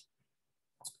honest.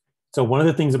 So one of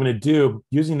the things I'm going to do,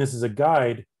 using this as a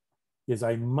guide, is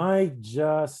I might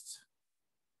just,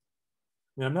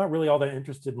 I'm not really all that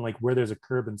interested in like where there's a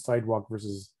curb and sidewalk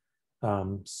versus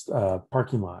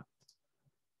parking lot,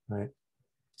 right?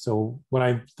 So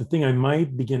the thing I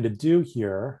might begin to do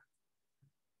here,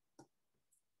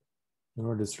 in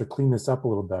order to sort of clean this up a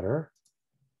little better,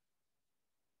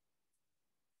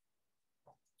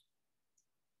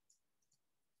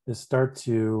 is start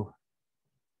to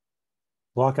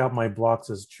block out my blocks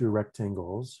as true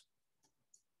rectangles,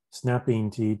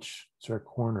 snapping to each sort of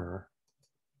corner.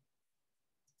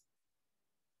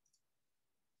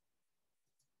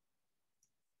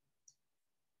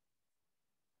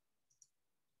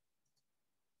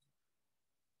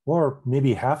 Or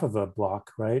maybe half of a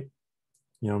block, right?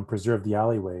 You know, and preserve the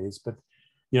alleyways. But,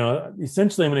 you know,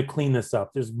 essentially I'm going to clean this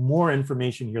up. There's more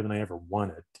information here than I ever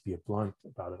wanted, to be blunt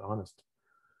about it, honest.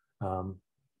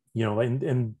 You know,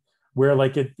 and where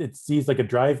like it sees like a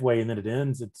driveway and then it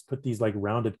ends, it's put these like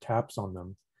rounded caps on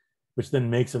them, which then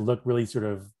makes it look really sort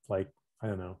of like, I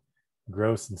don't know,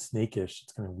 gross and snakish.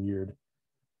 It's kind of weird,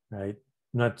 right?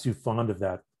 I'm not too fond of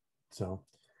that. So,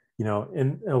 you know,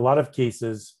 in a lot of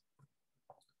cases,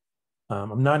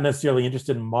 I'm not necessarily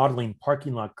interested in modeling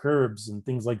parking lot curbs and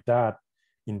things like that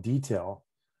in detail.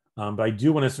 But I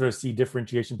do want to sort of see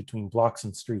differentiation between blocks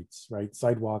and streets, right?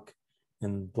 Sidewalk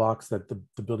and blocks that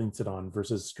the buildings sit on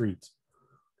versus streets.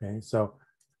 Okay, so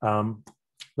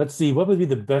let's see, what would be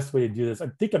the best way to do this? I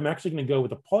think I'm actually going to go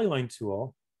with a polyline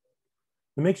tool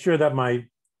to make sure that my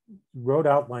road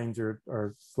outlines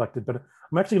are selected, but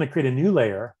I'm actually going to create a new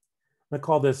layer. I'm going to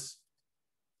call this,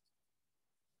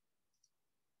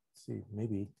 let's see,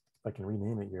 maybe if I can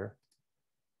rename it here.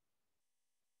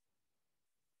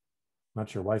 Not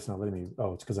sure why it's not letting me.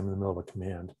 Oh, it's because I'm in the middle of a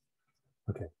command.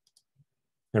 Okay,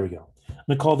 there we go. I'm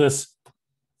going to call this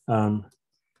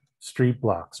street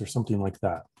blocks or something like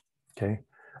that. Okay,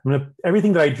 I'm going to,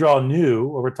 everything that I draw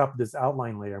new over top of this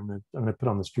outline layer, I'm going to put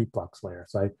on the street blocks layer.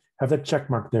 So I have that check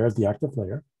mark there as the active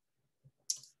layer.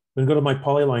 I'm going to go to my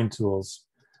polyline tools.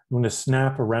 I'm going to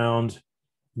snap around,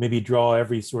 maybe draw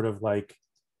every sort of like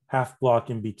half block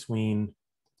in between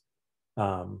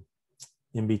the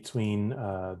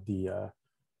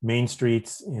main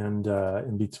streets and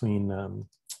in between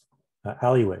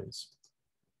alleyways.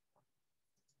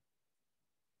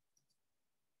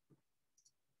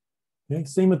 Okay,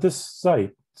 same with this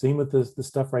site, same with the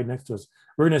stuff right next to us.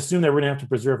 We're going to assume that we're going to have to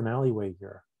preserve an alleyway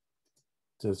here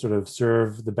to sort of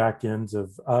serve the back ends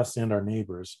of us and our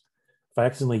neighbors. If I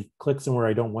accidentally click somewhere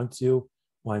I don't want to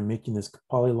while I'm making this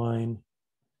polyline,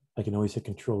 I can always hit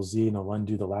Control Z and I'll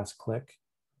undo the last click.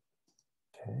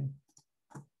 Okay,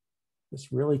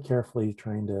 just really carefully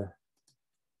trying to,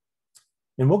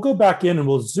 and we'll go back in and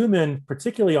we'll zoom in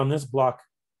particularly on this block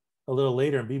a little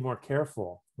later and be more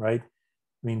careful, right?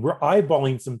 I mean, we're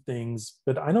eyeballing some things,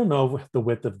 but I don't know the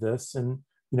width of this. And,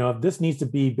 you know, this needs to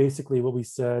be basically what we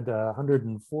said,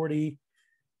 140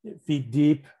 feet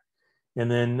deep.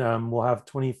 And then we'll have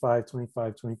 25,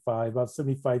 25, 25, about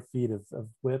 75 feet of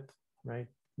width, right?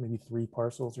 Maybe 3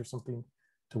 parcels or something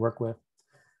to work with.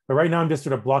 But right now I'm just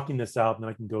sort of blocking this out and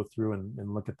then I can go through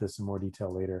and look at this in more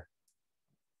detail later.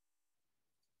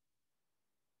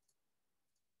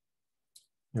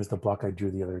 Here's the block I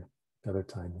drew the other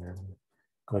time here.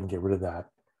 Go ahead and get rid of that.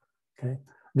 Okay,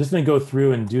 I'm just going to go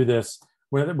through and do this.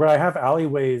 Where I have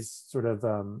alleyways sort of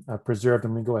preserved,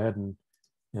 I'm going to go ahead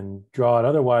and draw it.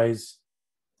 Otherwise,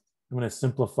 I'm going to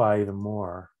simplify even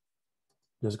more.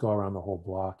 Just go around the whole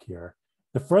block here.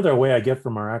 The further away I get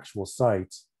from our actual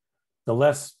sites, the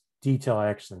less detail I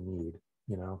actually need,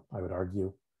 you know, I would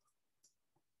argue.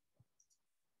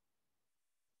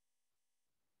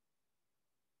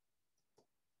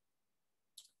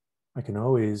 I can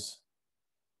always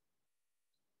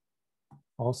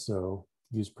also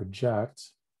use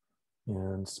project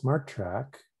and smart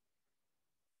track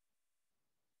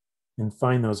and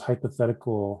find those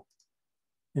hypothetical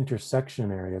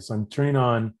intersection areas. So I'm turning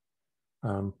on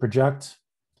project,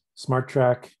 smart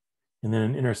track, and then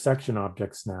an intersection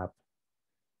object snap.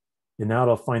 And now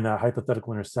it'll find that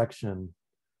hypothetical intersection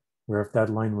where if that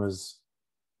line was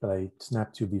that I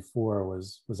snapped to before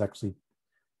was actually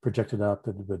projected up,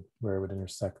 it would, where it would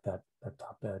intersect that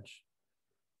top edge.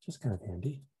 Just kind of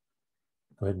handy.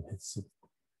 Go ahead and hit,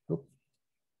 oh,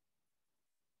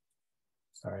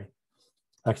 sorry.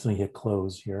 Actually hit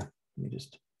close here. Let me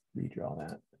just redraw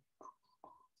that.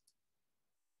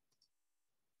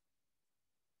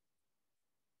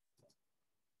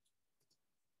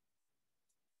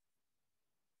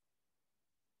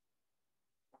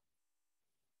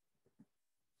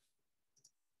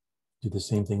 Do the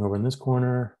same thing over in this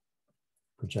corner,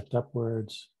 project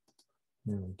upwards.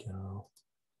 There we go.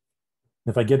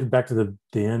 If I get back to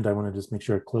the end, I want to just make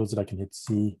sure I close it. I can hit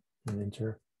C and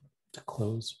enter to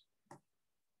close.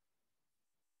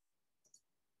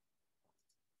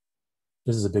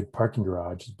 This is a big parking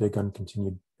garage, a big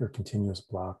uncontinued or continuous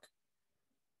block.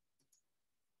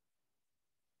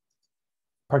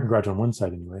 Parking garage on one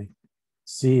side anyway.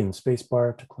 C and space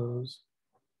bar to close.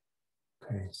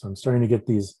 Okay, so I'm starting to get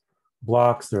these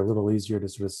blocks. They're a little easier to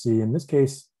sort of see. In this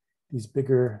case, these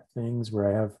bigger things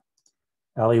where I have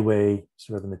alleyway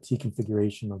sort of in the T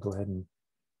configuration, I'll go ahead and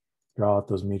draw out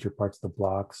those major parts of the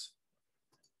blocks.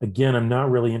 Again, I'm not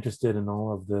really interested in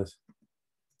all of this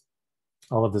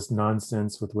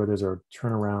nonsense with where there's a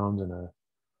turnaround and a,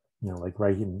 you know, like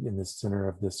right in the center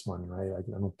of this one, right? I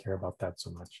don't care about that so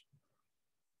much.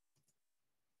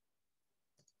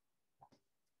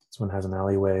 This one has an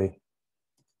alleyway.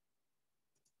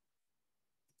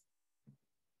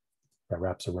 that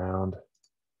wraps around.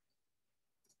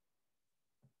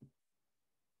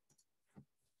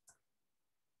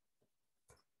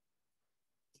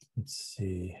 Let's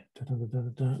see.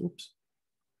 Oops.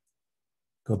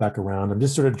 Go back around. I'm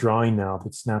just sort of drawing now,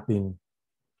 but snapping,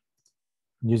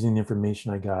 using the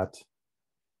information I got.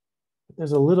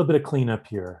 There's a little bit of cleanup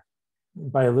here.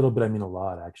 By a little bit, I mean a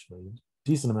lot, actually.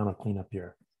 Decent amount of cleanup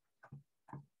here.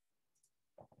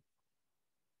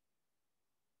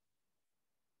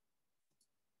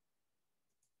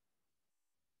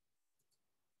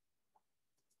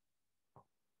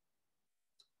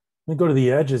 Let me go to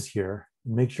the edges here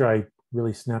and make sure I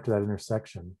really snap to that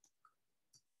intersection.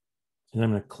 And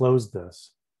I'm going to close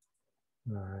this.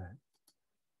 All right.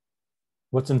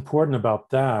 What's important about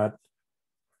that,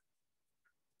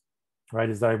 right,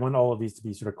 is that I want all of these to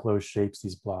be sort of closed shapes,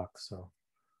 these blocks. So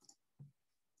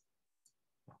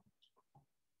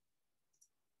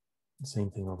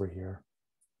same thing over here.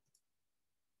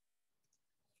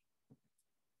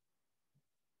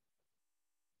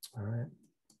 All right.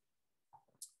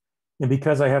 And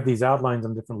because I have these outlines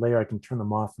on a different layer, I can turn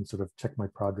them off and sort of check my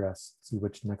progress, see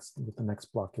what the next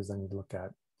block is I need to look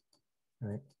at,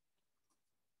 right?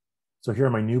 So here are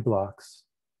my new blocks.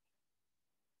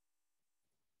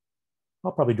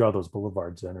 I'll probably draw those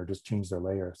boulevards in or just change their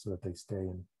layer so that they stay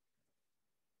in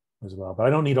as well. But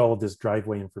I don't need all of this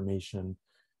driveway information,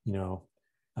 you know,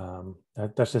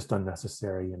 that's just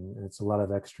unnecessary, and it's a lot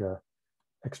of extra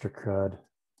crud.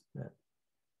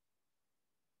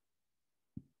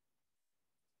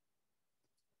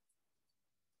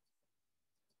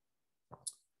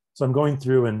 So I'm going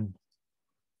through and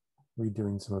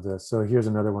redoing some of this. So here's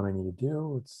another one I need to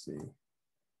do. Let's see.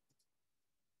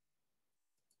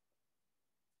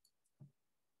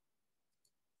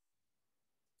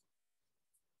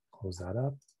 Close that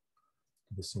up.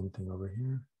 Do the same thing over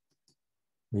here.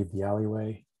 Leave the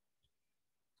alleyway.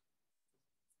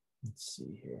 Let's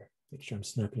see here. Make sure I'm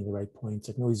snapping the right points.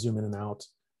 I can always zoom in and out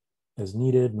as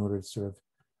needed in order to sort of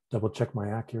double check my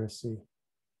accuracy.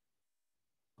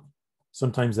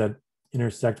 Sometimes that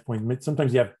intersect point,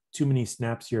 sometimes you have too many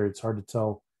snaps here. It's hard to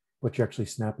tell what you're actually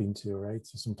snapping to, right?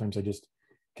 So sometimes I just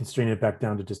constrain it back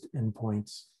down to just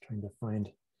endpoints, trying to find,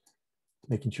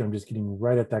 making sure I'm just getting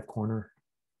right at that corner.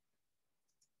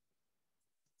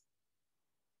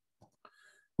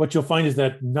 What you'll find is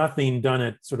that nothing done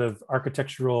at sort of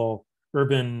architectural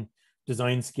urban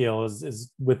design scale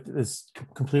is with this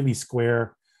completely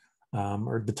square,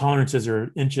 or the tolerances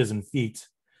are inches and feet.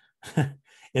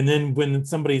 And then when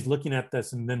somebody's looking at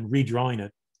this and then redrawing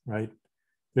it, right,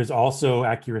 there's also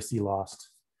accuracy lost,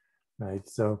 right?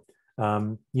 So,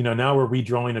 you know, now we're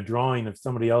redrawing a drawing of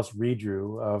somebody else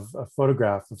redrew of a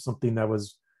photograph of something that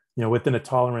was, you know, within a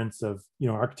tolerance of, you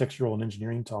know, architectural and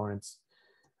engineering tolerance,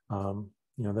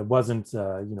 you know, that wasn't,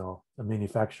 you know, a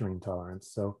manufacturing tolerance.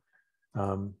 So,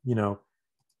 you know,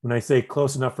 when I say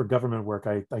close enough for government work,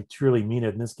 I truly mean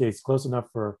it. In this case, close enough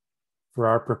for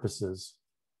our purposes.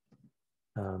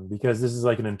 Because this is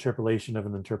like an interpolation of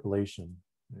an interpolation.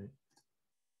 Right?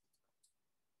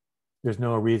 There's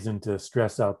no reason to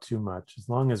stress out too much, as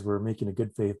long as we're making a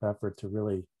good faith effort to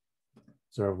really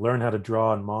sort of learn how to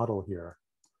draw and model here.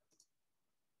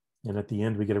 And at the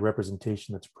end, we get a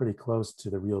representation that's pretty close to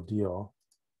the real deal.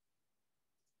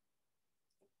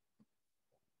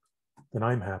 Then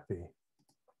I'm happy.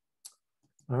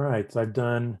 All right, so I've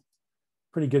done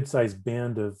a pretty good sized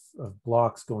band of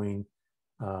blocks going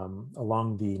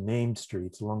along the named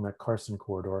streets, along that Carson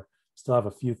corridor. Still have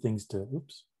a few things to,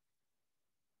 oops.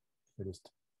 I just,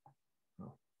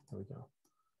 oh, there we go.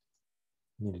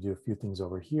 I need to do a few things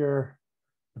over here.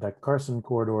 But that Carson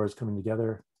corridor is coming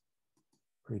together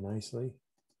pretty nicely.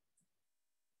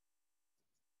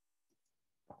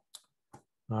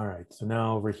 All right, so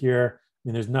now over here, I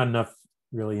mean, there's not enough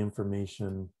really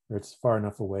information, or it's far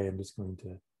enough away. I'm just going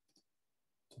to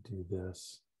do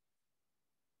this.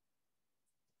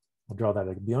 I'll draw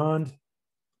that beyond.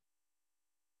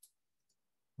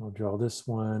 I'll draw this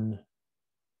one.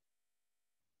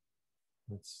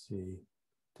 Let's see,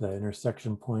 to that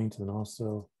intersection point, and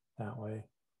also that way.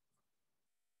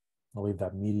 I'll leave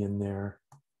that median there.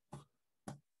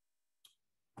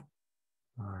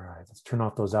 All right, let's turn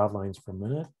off those outlines for a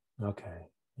minute. Okay,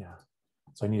 yeah.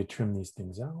 So I need to trim these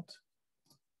things out.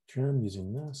 Trim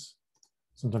using this.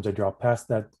 Sometimes I draw past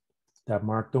that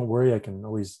mark. Don't worry, I can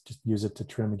always just use it to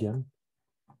trim again.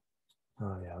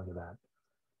 Oh yeah, look at that.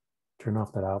 Turn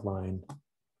off that outline.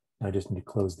 I just need to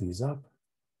close these up.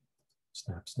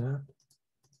 Snap, snap.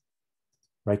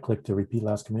 Right click to repeat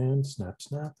last command, snap,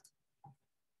 snap.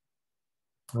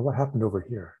 Now what happened over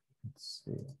here? Let's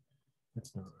see.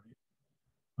 That's not right.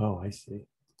 Oh, I see.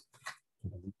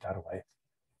 Delete that away.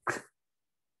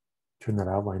 Turn that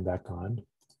outline back on.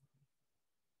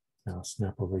 Now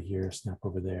snap over here, snap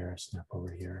over there, snap over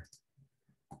here.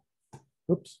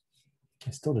 Oops,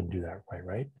 I still didn't do that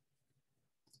right?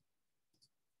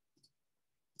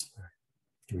 All right,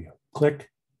 here we go.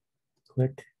 Click,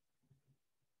 click,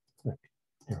 click.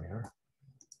 Here we are.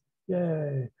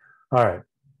 Yay. All right.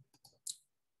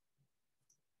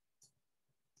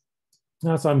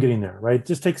 Now, so I'm getting there, right? It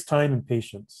just takes time and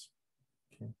patience.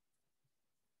 Okay.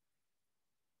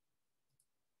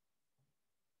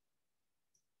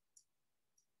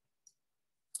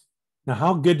 Now,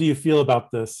 how good do you feel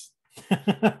about this?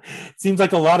 It seems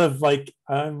like a lot of like,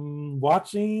 I'm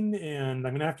watching and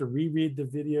I'm gonna have to reread the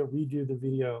video, redo the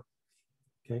video.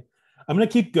 Okay, I'm gonna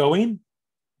keep going,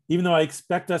 even though I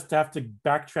expect us to have to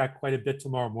backtrack quite a bit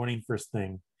tomorrow morning first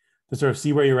thing to sort of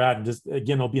see where you're at. And just,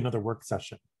 again, it'll be another work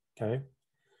session, okay?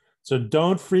 So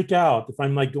don't freak out if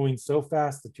I'm like going so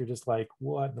fast that you're just like,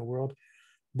 what in the world?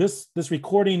 This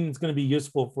recording is gonna be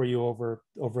useful for you over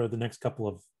the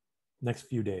next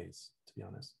few days, to be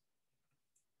honest.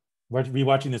 We'll be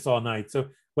watching this all night. So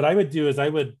what I would do is I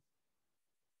would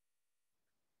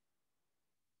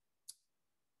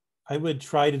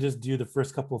try to just do the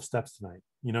first couple of steps tonight.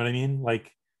 You know what I mean?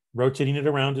 Like rotating it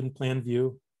around in plan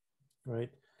view, right?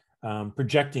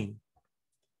 Projecting,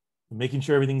 making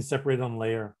sure everything's separated on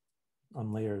layers,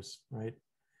 right?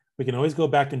 We can always go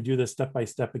back and do this step by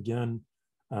step again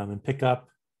and pick up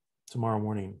tomorrow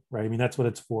morning, right? I mean, that's what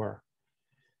it's for.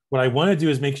 What I want to do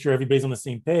is make sure everybody's on the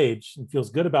same page and feels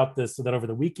good about this so that over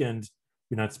the weekend,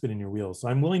 you're not spinning your wheels. So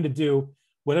I'm willing to do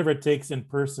whatever it takes in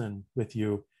person with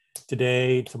you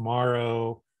today,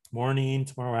 tomorrow morning,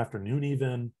 tomorrow afternoon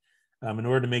even, in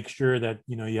order to make sure that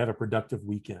you have a productive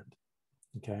weekend,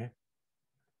 okay?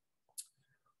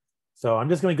 So I'm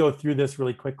just going to go through this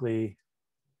really quickly.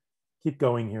 Keep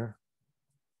going here.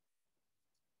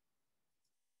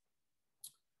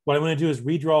 What I want to do is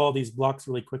redraw all these blocks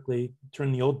really quickly,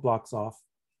 turn the old blocks off.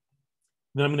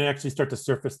 Then I'm going to actually start to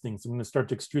surface things. I'm going to start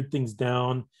to extrude things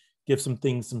down, give some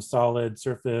things some solid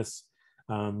surface,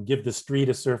 give the street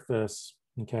a surface,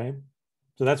 okay?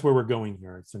 So that's where we're going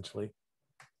here, essentially.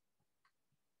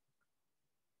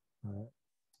 All right.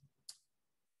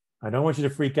 I don't want you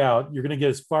to freak out. You're going to get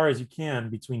as far as you can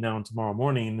between now and tomorrow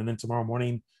morning, and then tomorrow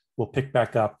morning we'll pick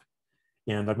back up,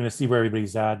 and I'm going to see where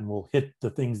everybody's at, and we'll hit the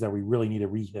things that we really need to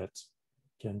re-hit.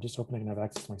 Okay, I'm just hoping I can have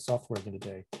access to my software again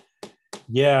today.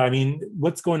 Yeah, I mean,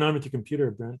 what's going on with your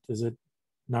computer, Brent? Is it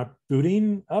not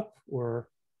booting up, or?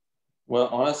 Well,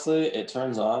 honestly, it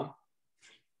turns on.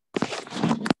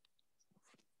 This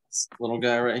little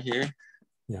guy right here.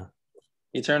 Yeah.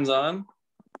 He turns on.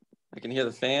 I can hear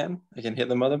the fan. I can hear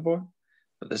the motherboard,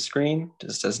 but the screen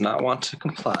just does not want to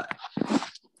comply.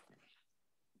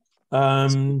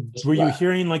 Were you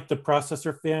hearing like the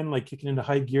processor fan like kicking into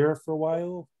high gear for a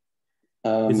while?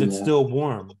 Is it still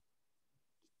warm?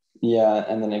 Yeah,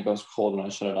 and then it goes cold when I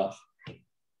shut it off.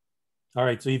 All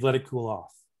right, so you've let it cool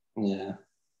off. Yeah.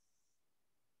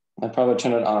 I probably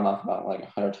turned it on and off about like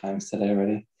 100 times today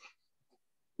already.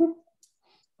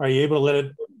 Are you able to let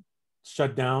it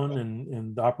shut down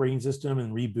in the operating system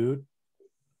and reboot?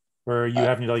 Or are you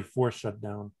having to like force shut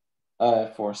down?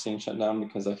 Forcing shutdown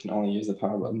because I can only use the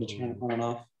power button to turn it on and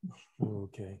off.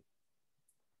 Okay.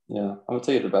 Yeah, I'm gonna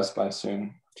take it to Best Buy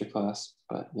soon after class,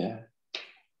 but yeah.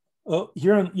 Oh,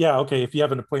 yeah, okay. If you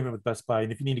have an appointment with Best Buy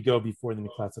and if you need to go before the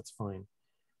class, that's fine.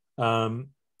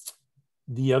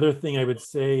 The other thing I would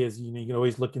say is, you can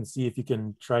always look and see if you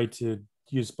can try to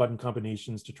use button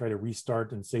combinations to try to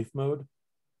restart in safe mode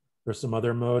or some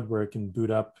other mode where it can boot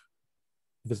up.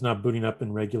 If it's not booting up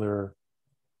in regular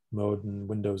mode in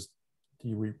Windows,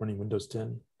 you're running Windows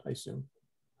 10, I assume.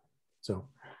 So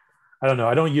I don't know.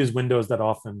 I don't use Windows that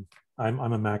often. I'm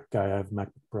a Mac guy. I have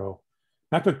MacBook Pro.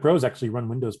 MacBook Pros actually run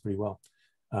Windows pretty well.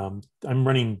 I'm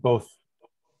running both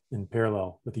in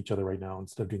parallel with each other right now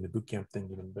instead of doing the boot camp thing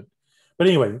even. But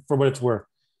anyway, for what it's worth,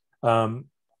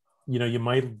 you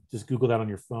might just Google that on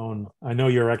your phone. I know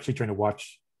you're actually trying to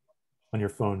watch on your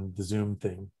phone the Zoom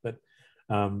thing, but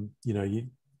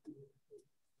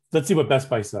let's see what Best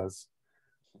Buy says.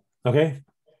 Okay.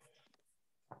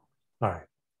 All right.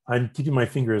 I'm keeping my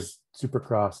fingers super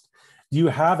crossed. Do you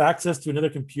have access to another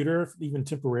computer, even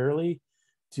temporarily,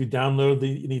 to download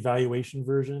an evaluation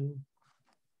version?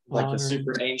 Like a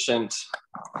super ancient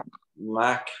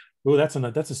Mac. Oh, that's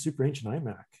a super ancient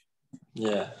iMac.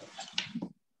 Yeah.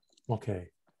 Okay.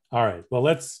 All right. Well,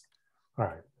 all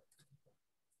right.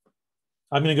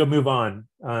 I'm going to go move on.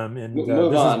 Move this on. is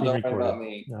being Don't worry recorded. about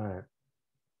me. All right.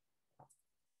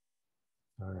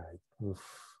 All right. Oof.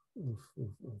 Oof, oof,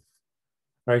 oof.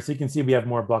 All right, so you can see we have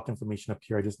more block information up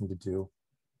here. I just need to do.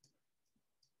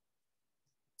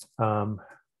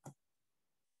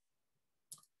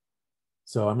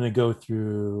 So I'm going to go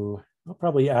through, I'll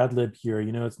probably ad lib here.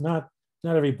 You know, it's not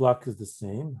every block is the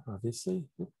same, obviously.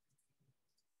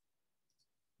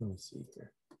 Let me see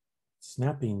here.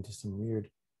 Snapping to some weird.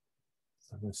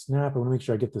 So I'm going to snap. I want to make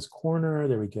sure I get this corner.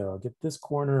 There we go. I'll get this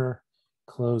corner,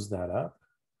 close that up.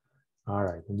 All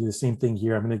right, we'll do the same thing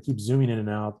here. I'm going to keep zooming in and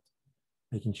out,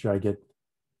 making sure I get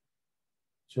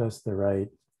just the right.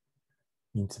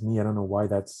 I mean, to me, I don't know why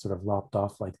that's sort of lopped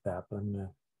off like that, but I'm going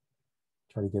to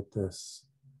try to get this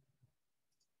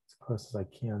as close as I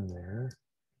can there.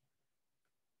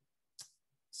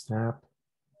 Snap,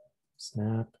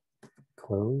 snap,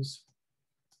 close.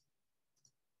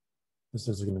 This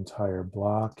is an entire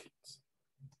block.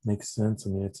 Makes sense.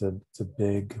 I mean, it's a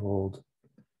big old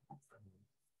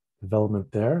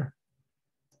development there.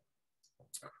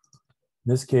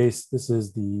 In this case, this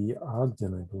is the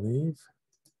Ogden, I believe.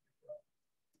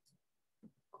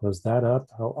 Close that up.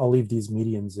 I'll leave these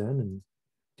medians in and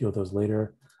deal with those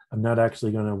later. I'm not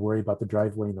actually going to worry about the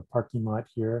driveway and the parking lot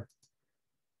here.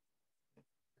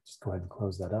 Just go ahead and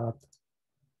close that up.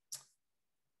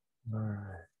 All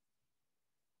right.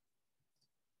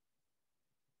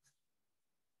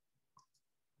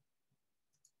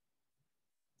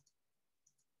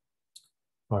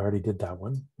 Oh, I already did that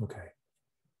one. Okay.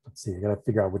 Let's see. I got to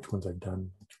figure out which ones I've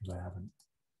done, which ones I haven't.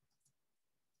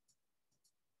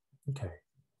 Okay.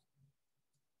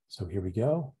 So here we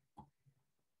go.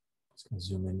 Just going to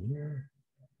zoom in here.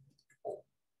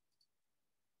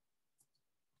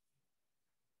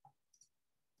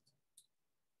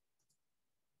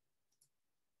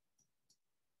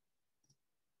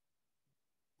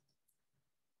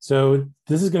 So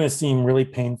this is going to seem really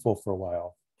painful for a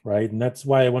while, right? And that's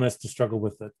why I want us to struggle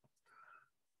with it.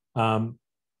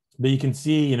 But you can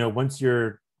see, you know, once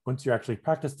you're actually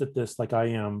practiced at this, like I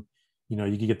am, you know,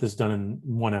 you can get this done in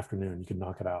one afternoon. You can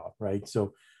knock it out, right?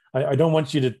 So I don't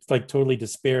want you to like totally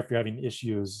despair if you're having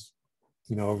issues,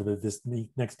 you know, over this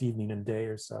next evening and day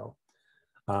or so.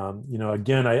 You know,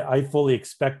 again, I fully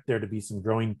expect there to be some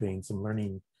growing pains, some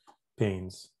learning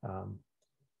pains.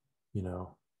 You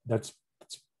know, that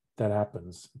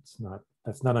happens.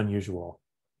 That's not unusual,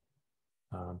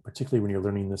 particularly when you're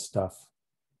learning this stuff.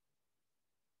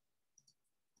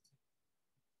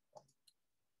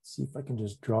 See if I can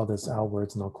just draw this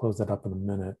outwards, and I'll close that up in a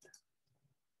minute.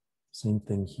 Same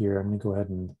thing here. I'm going to go ahead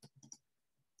and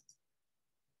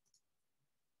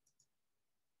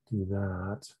do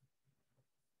that.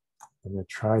 I'm going to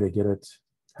try to get it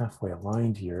halfway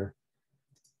aligned here.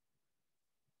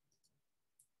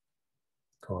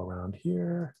 Go around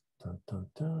here. Dun, dun,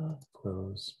 dun.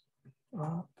 Close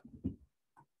up.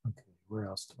 Okay, where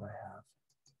else do I have?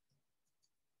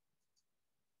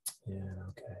 Yeah,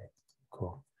 okay,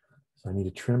 cool. So I need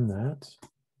to trim that.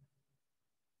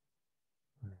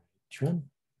 All right, trim,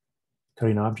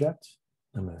 cutting object.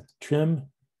 I'm going to trim,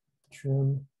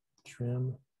 trim,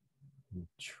 trim, and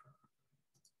trim.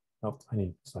 Oh, I need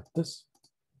to select this.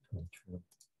 Trim.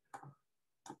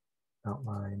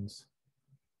 Outlines.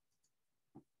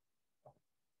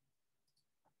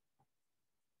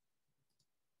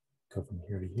 Go from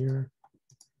here to here.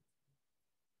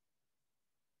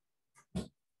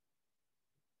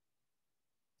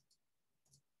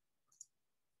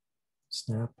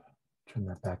 Snap, turn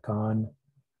that back on,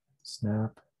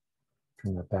 snap,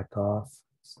 turn that back off,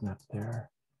 snap there.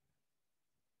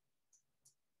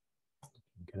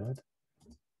 Good.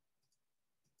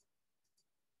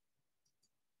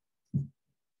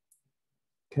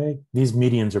 Okay, these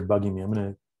medians are bugging me. I'm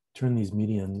going to turn these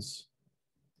medians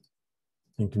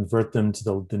and convert them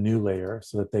to the new layer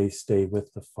so that they stay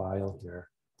with the file here.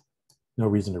 No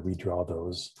reason to redraw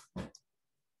those.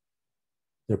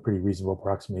 They're pretty reasonable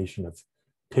approximation of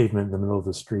pavement in the middle of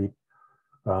the street.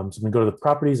 So I'm going to go to the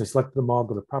properties. I selected them all,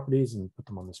 go to properties and put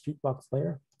them on the street box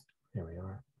layer. There we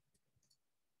are.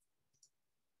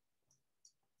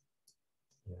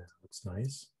 Yeah, looks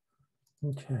nice.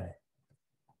 Okay.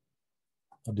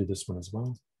 I'll do this one as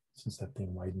well, since that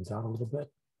thing widens out a little bit.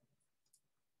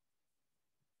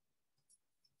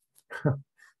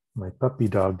 My puppy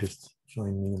dog just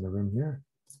joined me in the room here.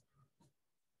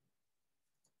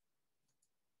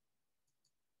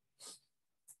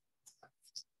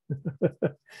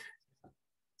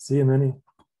 See you, Minnie.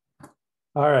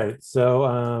 All right, so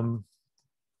are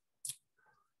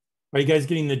you guys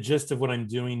getting the gist of what I'm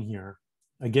doing here?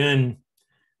 Again,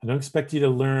 I don't expect you to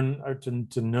learn or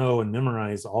to know and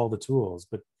memorize all the tools,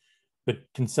 but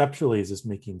conceptually, is this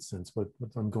making sense, what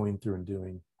I'm going through and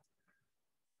doing?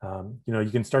 You know,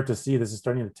 you can start to see this is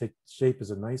starting to take shape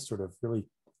as a nice sort of really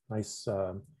nice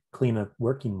clean up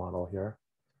working model here,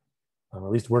 at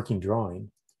least working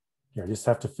drawing. Here, I just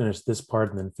have to finish this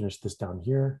part and then finish this down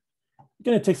here.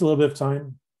 Again, it takes a little bit of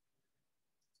time.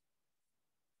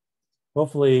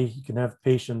 Hopefully you can have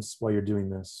patience while you're doing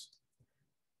this.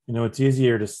 You know, it's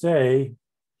easier to say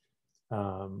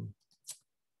when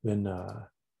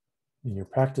you're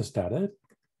practiced at it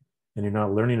and you're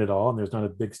not learning at all and there's not a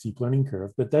big steep learning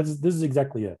curve, but this is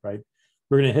exactly it, right?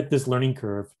 We're going to hit this learning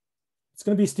curve. It's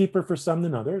going to be steeper for some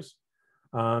than others.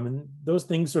 And those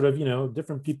things sort of, you know,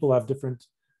 different people have different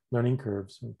learning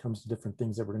curves when it comes to different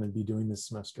things that we're going to be doing this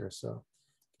semester. So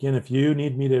again, if you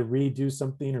need me to redo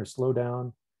something or slow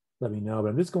down, let me know. But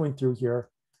I'm just going through here.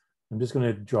 I'm just going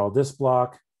to draw this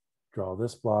block, draw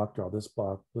this block, draw this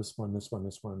block, this one, this one,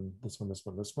 this one, this one, this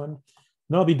one, this one.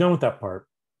 And I'll be done with that part.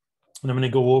 And I'm going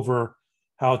to go over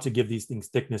how to give these things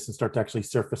thickness and start to actually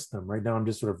surface them. Right now, I'm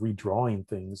just sort of redrawing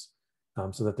things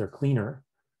so that they're cleaner.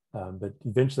 But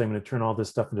eventually, I'm going to turn all this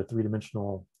stuff into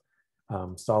three-dimensional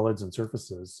solids and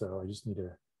surfaces. So I just need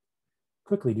to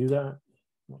quickly do that.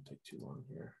 Won't take too long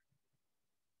here.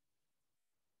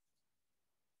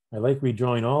 I like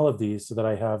redrawing all of these so that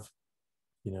I have,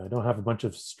 you know, I don't have a bunch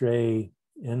of stray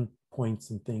endpoints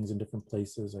and things in different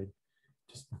places. I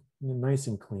just nice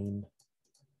and clean.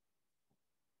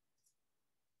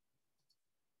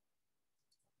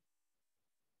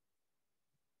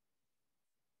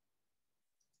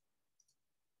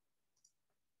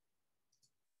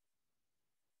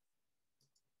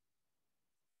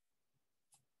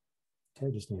 Okay,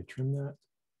 I just need to trim that.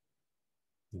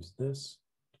 Use this,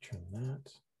 trim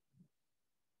that.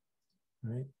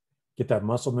 All right, get that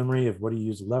muscle memory of what do you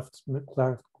use left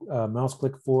mouse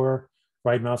click for.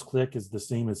 Right mouse click is the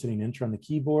same as hitting enter on the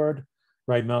keyboard.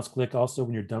 Right mouse click also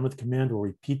when you're done with the command will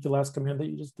repeat the last command that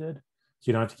you just did. So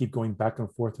you don't have to keep going back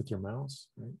and forth with your mouse,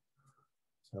 right?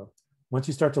 So once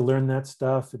you start to learn that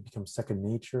stuff, it becomes second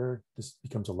nature. This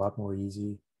becomes a lot more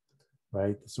easy,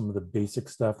 right? Some of the basic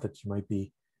stuff that you might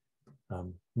be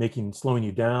slowing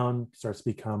you down starts to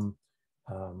become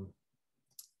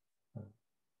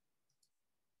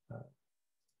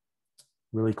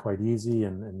really quite easy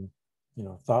and you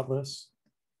know, thoughtless.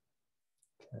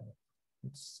 Okay,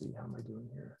 let's see, how am I doing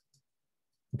here?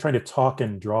 I'm trying to talk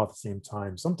and draw at the same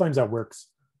time. Sometimes that works,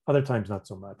 other times not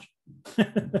so much.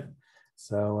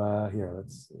 So here,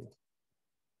 let's see.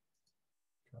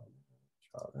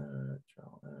 Draw that,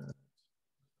 draw that.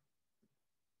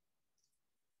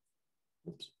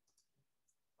 Oops.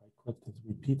 Right click to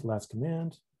repeat the last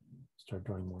command. Start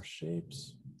drawing more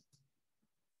shapes.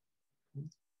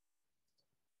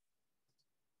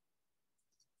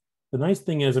 The nice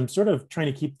thing is I'm sort of trying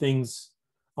to keep things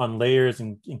on layers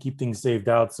and keep things saved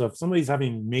out. So if somebody's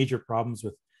having major problems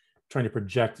with trying to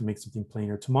project and make something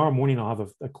plainer, tomorrow morning I'll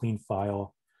have a clean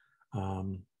file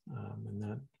and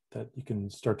that you can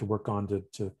start to work on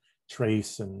to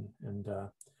trace and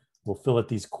we'll fill at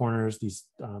these corners, these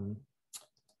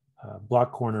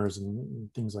block corners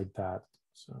and things like that.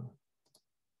 So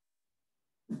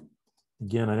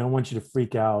again, I don't want you to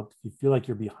freak out. If you feel like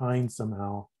you're behind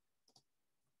somehow,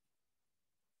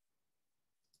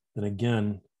 then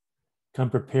again, come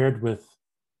prepared with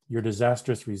your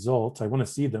disastrous results. I want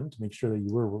to see them to make sure that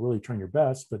you were really trying your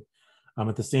best, but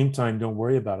at the same time, don't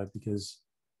worry about it because,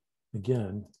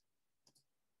 again,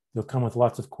 you'll come with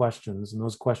lots of questions, and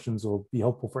those questions will be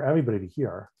helpful for everybody to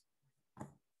hear.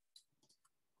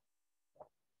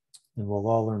 And we'll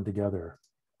all learn together.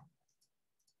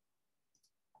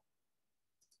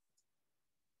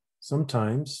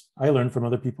 Sometimes I learn from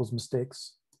other people's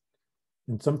mistakes.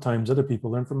 And sometimes other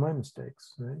people learn from my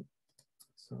mistakes, right?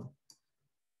 So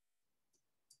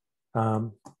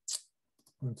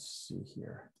let's see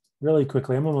here. Really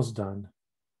quickly, I'm almost done.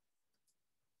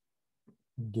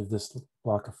 Give this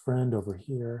block a friend over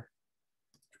here.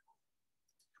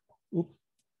 Oop.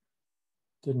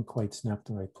 Didn't quite snap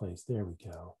the right place. There we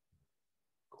go.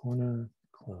 Corner,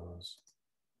 close.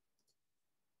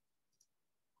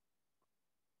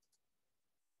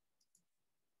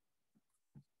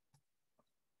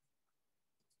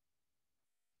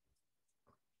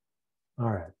 All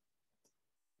right.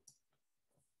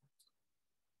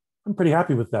 I'm pretty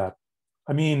happy with that.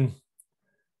 I mean,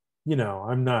 you know,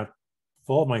 I'm not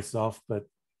full of myself, but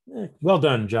well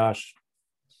done, Josh.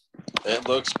 It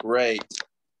looks great.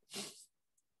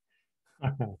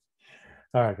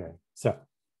 Okay, so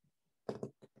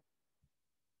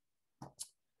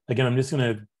again, I'm just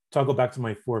going to toggle back to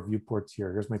my 4 viewports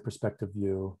here. Here's my perspective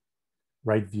view,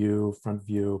 right view, front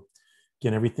view.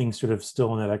 Again, everything's sort of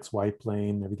still in that XY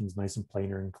plane. Everything's nice and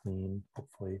planar and clean,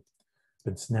 hopefully.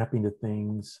 been snapping to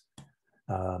things,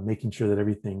 making sure that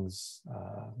everything's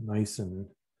nice and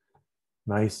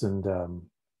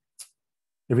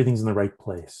everything's in the right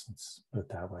place. Let's put it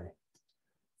that way.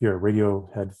 If you're a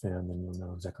Radiohead fan, then you'll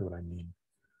know exactly what I mean.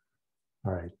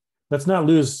 All right, let's not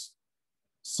lose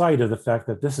sight of the fact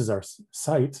that this is our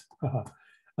site.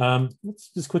 Let's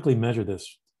just quickly measure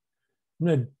this. I'm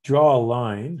going to draw a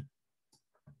line.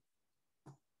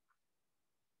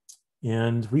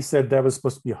 And we said that was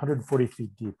supposed to be 140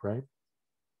 feet deep, right?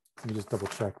 Let me just double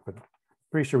check, but I'm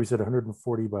pretty sure we said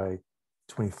 140 by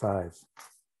 25.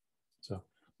 So I'm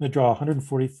going to draw a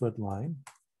 140-foot line.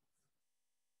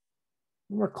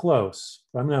 We're close,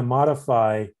 but I'm going to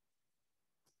modify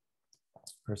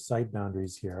our site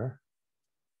boundaries here.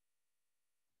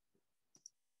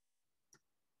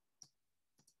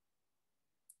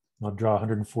 I'll draw a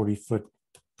 140-foot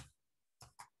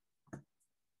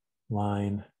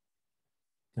line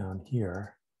down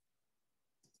here.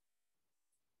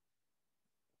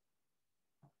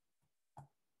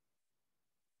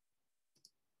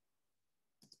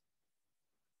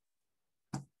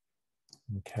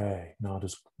 Okay, now I'll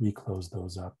just reclose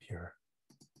those up here.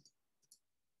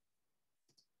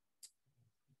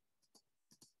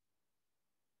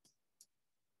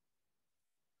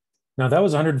 Now that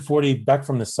was 140 back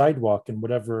from the sidewalk and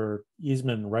whatever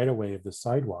easement right away of the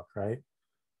sidewalk, right?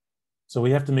 So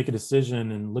we have to make a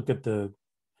decision and look at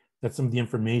some of the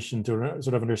information to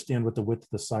sort of understand what the width of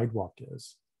the sidewalk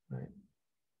is, right?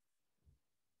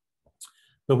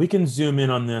 But we can zoom in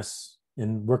on this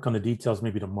and work on the details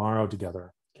maybe tomorrow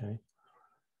together, okay?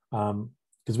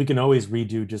 Because we can always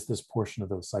redo just this portion of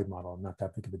the site model, not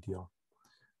that big of a deal.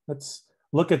 Let's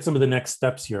look at some of the next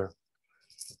steps here,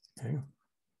 okay?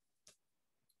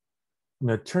 I'm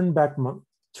going to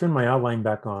turn my outline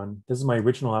back on. This is my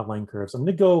original outline curves. I'm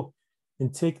going to go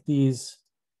and take these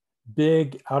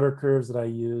big outer curves that I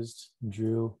used and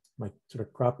drew, my sort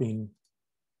of cropping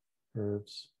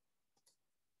curves.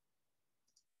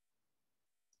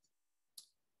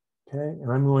 Okay,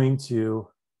 and I'm going to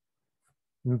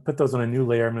put those on a new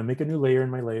layer. I'm going to make a new layer in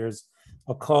my layers.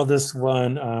 I'll call this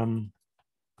one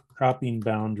cropping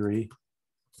boundary,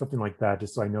 something like that,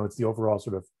 just so I know it's the overall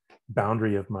sort of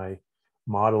boundary of my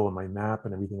model and my map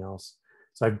and everything else.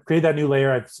 So I've created that new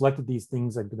layer. I've selected these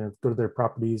things. I'm going to go to their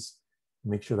properties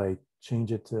and make sure that I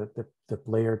change it to the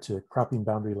layer to cropping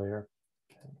boundary layer.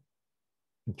 Okay.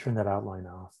 And turn that outline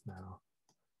off now.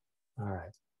 All right.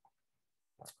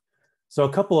 So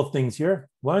a couple of things here.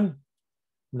 One,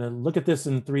 I'm going to look at this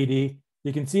in 3D.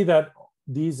 You can see that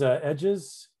these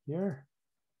edges here,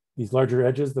 these larger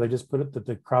edges that I just put at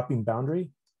the cropping boundary.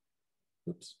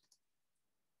 Oops.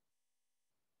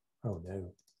 Oh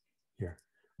no, here.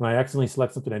 When I accidentally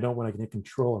select something I don't want, I can hit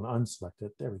Control and unselect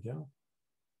it. There we go.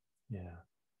 Yeah.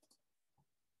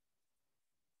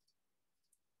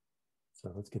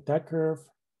 So let's get that curve.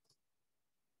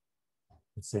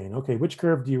 It's saying, okay, which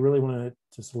curve do you really want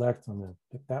to select? I'm going to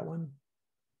pick that one,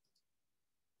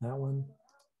 and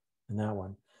that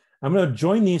one. I'm going to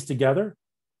join these together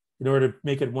in order to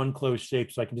make it one closed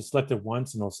shape, so I can just select it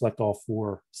once and it'll select all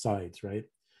four sides, right?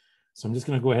 So I'm just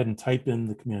going to go ahead and type in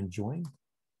the command join.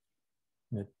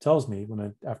 And it tells me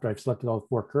after I've selected all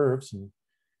four curves, and it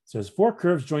says 4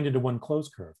 curves joined into one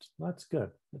closed curve. Well, that's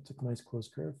good. That's a nice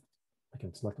closed curve. I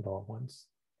can select it all at once.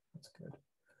 That's good.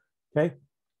 Okay.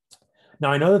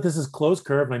 Now I know that this is closed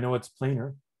curve and I know it's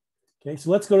planar. Okay,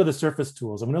 so let's go to the surface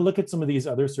tools. I'm going to look at some of these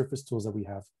other surface tools that we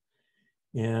have.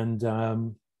 And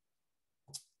I'm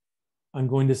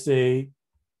going to say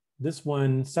this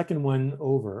one, second one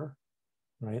over,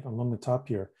 right, along the top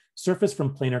here, surface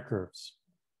from planar curves.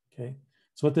 Okay,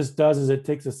 so what this does is it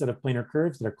takes a set of planar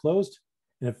curves that are closed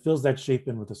and it fills that shape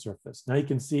in with the surface. Now you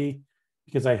can see,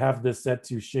 because I have this set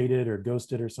to shaded or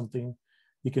ghosted or something,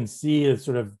 you can see a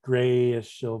sort of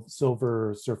grayish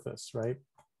silver surface, right?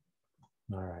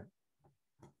 All right.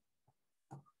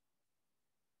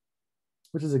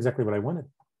 Which is exactly what I wanted.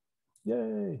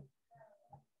 Yay.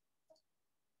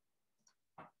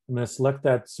 I'm going to select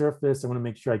that surface. I want to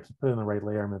make sure I put it in the right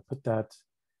layer. I'm going to put that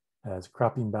as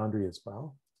cropping boundary as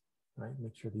well. Right?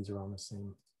 Make sure these are on the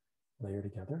same layer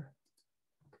together.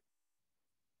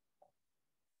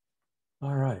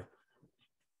 All right.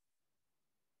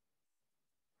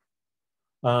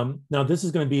 Now this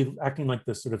is going to be acting like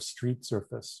this sort of street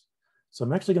surface. So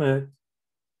I'm actually going to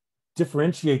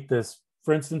differentiate this.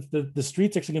 For instance, the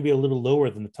street's actually going to be a little lower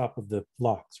than the top of the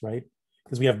blocks, right?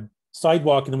 Because we have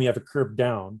sidewalk and then we have a curb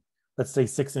down, let's say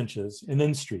 6 inches, and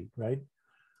then street, right?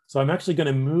 So I'm actually going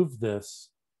to move this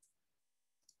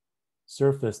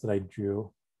surface that I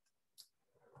drew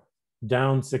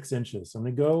down 6 inches. So I'm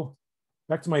going to go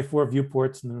back to my 4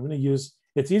 viewports, and I'm going to use,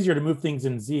 it's easier to move things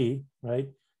in Z, right,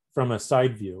 from a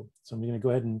side view. So I'm going to go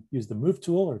ahead and use the move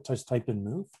tool, or just type in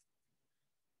move.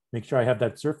 Make sure I have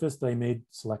that surface that I made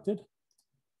selected.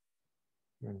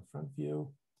 Here in the front view.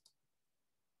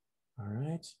 All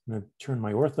right, I'm going to turn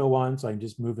my ortho on, so I can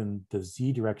just move in the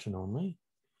Z direction only.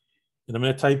 And I'm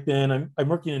going to type in, I'm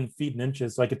working in feet and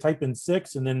inches, so I could type in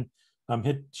 6 and then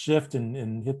hit shift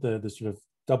and hit the sort of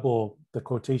double, the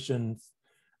quotations,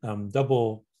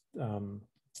 double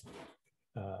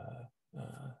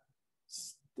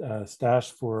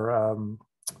stash for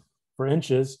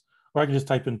inches, or I can just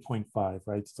type in 0.5,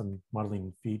 right? So I'm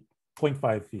modeling feet,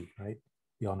 0.5 feet, right?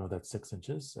 We all know that's 6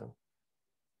 inches, so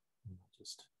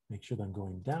just make sure that I'm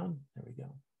going down. There we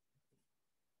go.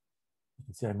 You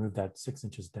can see I moved that 6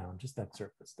 inches down, just that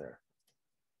surface there.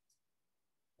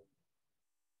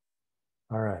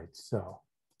 All right, so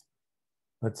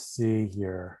let's see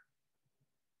here.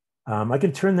 I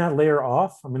can turn that layer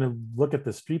off. I'm going to look at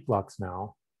the street blocks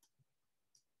now.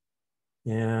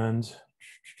 And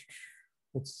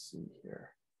let's see here.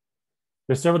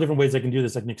 There's several different ways I can do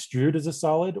this. I can extrude as a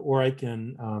solid, or I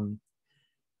can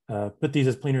put these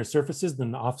as planar surfaces,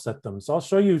 then offset them. So I'll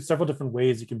show you several different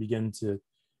ways you can begin to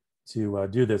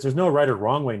do this. There's no right or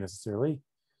wrong way necessarily,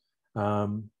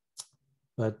 however,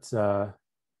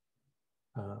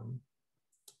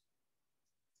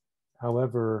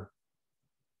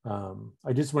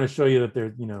 I just want to show you that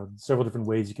there, several different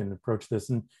ways you can approach this,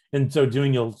 and so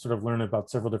doing, you'll sort of learn about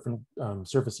several different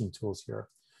surfacing tools here.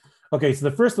 Okay, so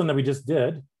the first one that we just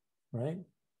did, right?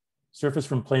 Surface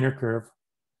from planar curve.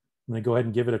 I'm going to go ahead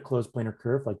and give it a closed planar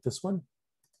curve like this one.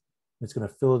 It's going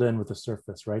to fill it in with a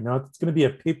surface, right? Now it's going to be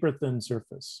a paper thin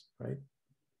surface, right?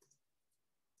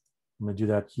 I'm going to do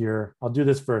that here. I'll do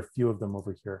this for a few of them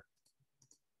over here.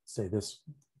 Say this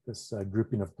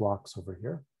grouping of blocks over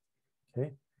here,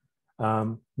 okay?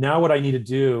 Now what I need to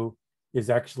do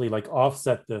is actually like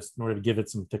offset this in order to give it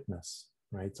some thickness,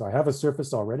 right? So I have a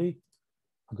surface already.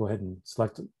 I'll go ahead and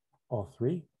select all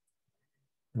 3.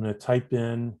 I'm going to type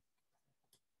in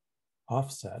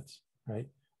offset, right?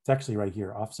 It's actually right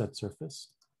here, offset surface,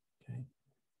 okay?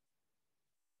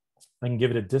 I can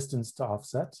give it a distance to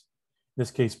offset, in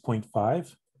this case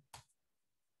 0.5,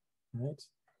 right?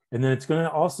 And then it's going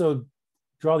to also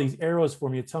draw these arrows for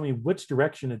me to tell me which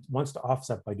direction it wants to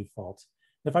offset by default.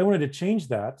 If I wanted to change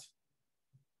that,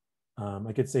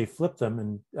 I could say flip them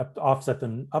and offset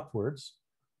them upwards,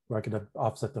 or I could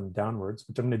offset them downwards,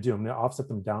 which I'm going to do. I'm going to offset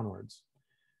them downwards.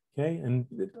 Okay, and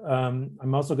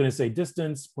I'm also going to say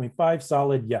distance 0.5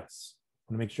 solid, yes.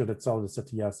 I'm going to make sure that solid is set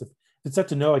to yes. If it's set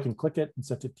to no, I can click it and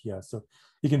set it to yes. So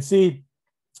you can see,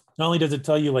 not only does it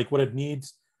tell you like what it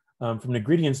needs from an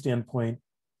ingredient standpoint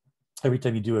every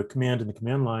time you do a command in the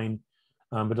command line,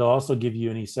 but it'll also give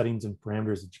you any settings and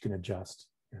parameters that you can adjust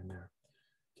here and there.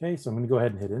 Okay, so I'm going to go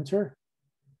ahead and hit enter.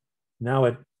 Now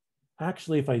it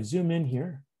actually, if I zoom in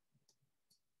here,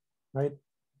 right,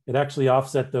 it actually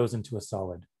offset those into a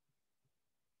solid.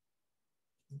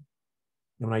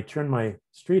 And when I turn my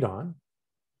street on,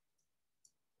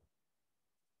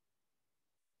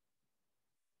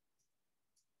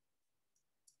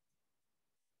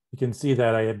 you can see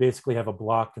that I basically have a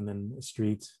block and then a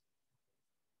street,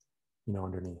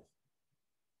 underneath.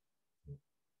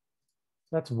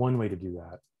 That's one way to do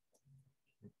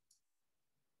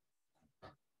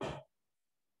that.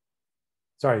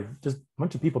 Sorry, just a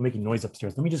bunch of people making noise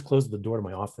upstairs. Let me just close the door to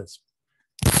my office.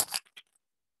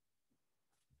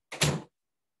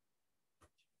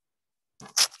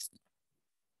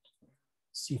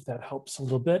 See if that helps a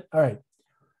little bit. All right.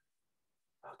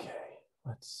 Okay,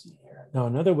 let's see here. Now,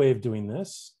 another way of doing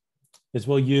this is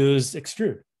we'll use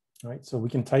extrude, right? So we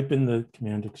can type in the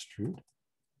command extrude.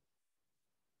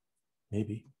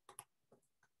 Maybe.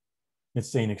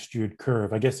 It's saying extrude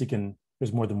curve. I guess you can,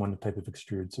 there's more than one type of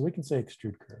extrude. So we can say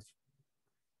extrude curve.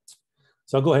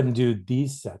 So I'll go ahead and do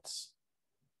these sets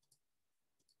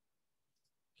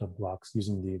of blocks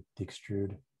using the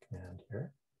extrude command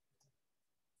here.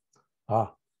 I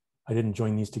didn't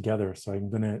join these together, so I'm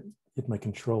going to hit my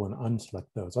control and unselect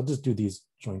those. I'll just do these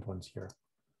joined ones here.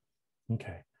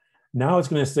 Okay. Now it's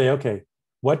going to say, okay,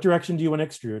 what direction do you want to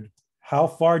extrude? How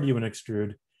far do you want to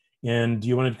extrude? And do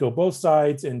you want it to go both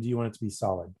sides? And do you want it to be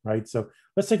solid, right? So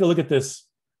let's take a look at this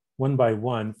one by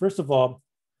one. First of all,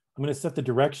 I'm going to set the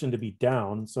direction to be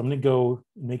down. So I'm going to go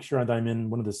make sure that I'm in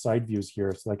one of the side views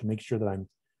here so I can make sure that I'm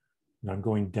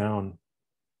going down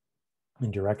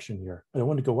in direction here. I don't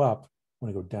want to go up. I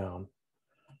want to go down.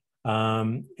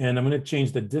 And I'm going to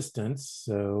change the distance.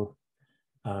 So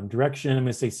direction, I'm going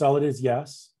to say solid is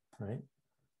yes, right?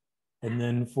 And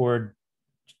then for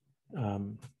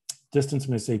distance, I'm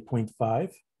going to say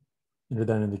 0.5, enter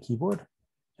that in the keyboard,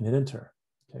 and hit enter.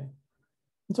 Okay.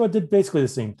 And so I did basically the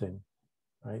same thing,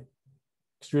 right?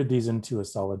 Extrude these into a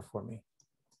solid for me.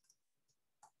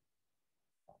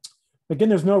 Again,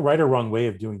 there's no right or wrong way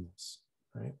of doing this,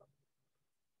 right?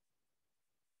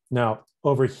 Now,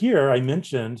 over here, I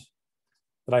mentioned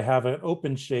that I have an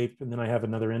open shape and then I have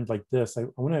another end like this. I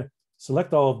want to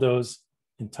select all of those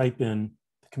and type in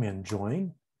the command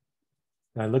join.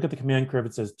 And I look at the command curve,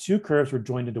 it says 2 curves were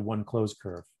joined into 1 closed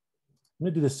curve. I'm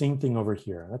going to do the same thing over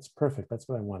here. That's perfect. That's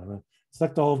what I want. I'm going to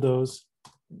select all of those,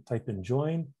 type in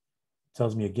join. It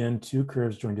tells me again, 2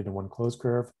 curves joined into 1 closed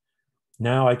curve.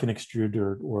 Now I can extrude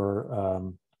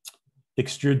or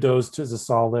extrude those as a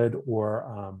solid,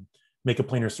 or make a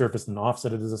planar surface and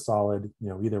offset it as a solid,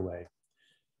 either way.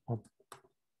 I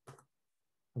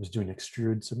was doing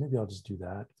extrude, so maybe I'll just do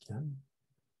that again.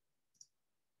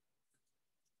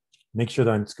 Make sure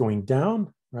that it's going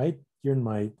down, right? Here in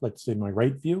my, let's say my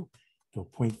right view, go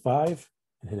 0.5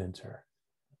 and hit enter.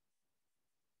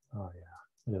 Oh yeah,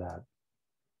 look at that.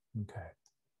 Okay.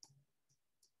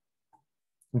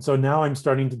 And so now I'm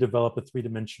starting to develop a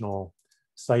 3-dimensional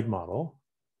site model,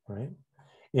 right?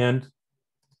 And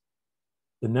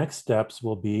the next steps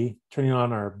will be turning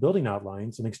on our building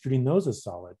outlines and extruding those as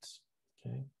solids,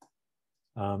 okay,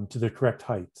 to the correct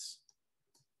heights.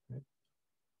 Right?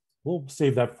 We'll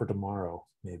save that for tomorrow,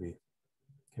 maybe,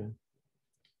 okay?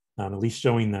 At least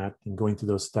showing that and going through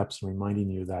those steps and reminding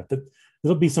you that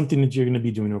it'll be something that you're going to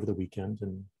be doing over the weekend,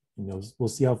 and we'll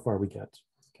see how far we get,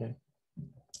 okay?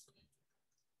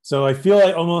 So I feel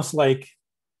almost like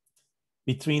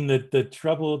between the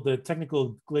trouble, the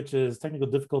technical glitches, technical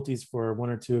difficulties for 1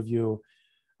 or 2 of you,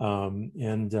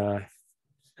 and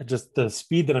just the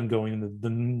speed that I'm going, and the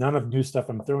amount of new stuff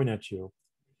I'm throwing at you,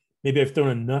 maybe I've thrown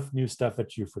enough new stuff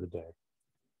at you for today.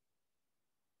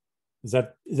 Is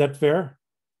that fair?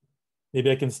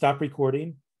 Maybe I can stop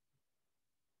recording,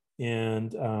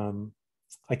 and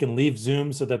I can leave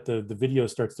Zoom so that the video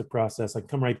starts to process. I can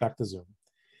come right back to Zoom.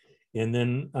 And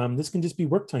then this can just be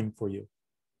work time for you,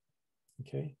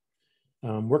 okay?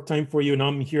 Work time for you, and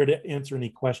I'm here to answer any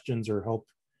questions or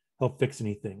help fix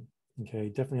anything, okay?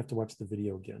 Definitely have to watch the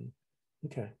video again,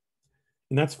 okay?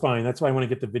 And that's fine. That's why I want to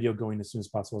get the video going as soon as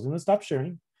possible. So I'm going to stop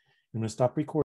sharing. I'm going to stop recording.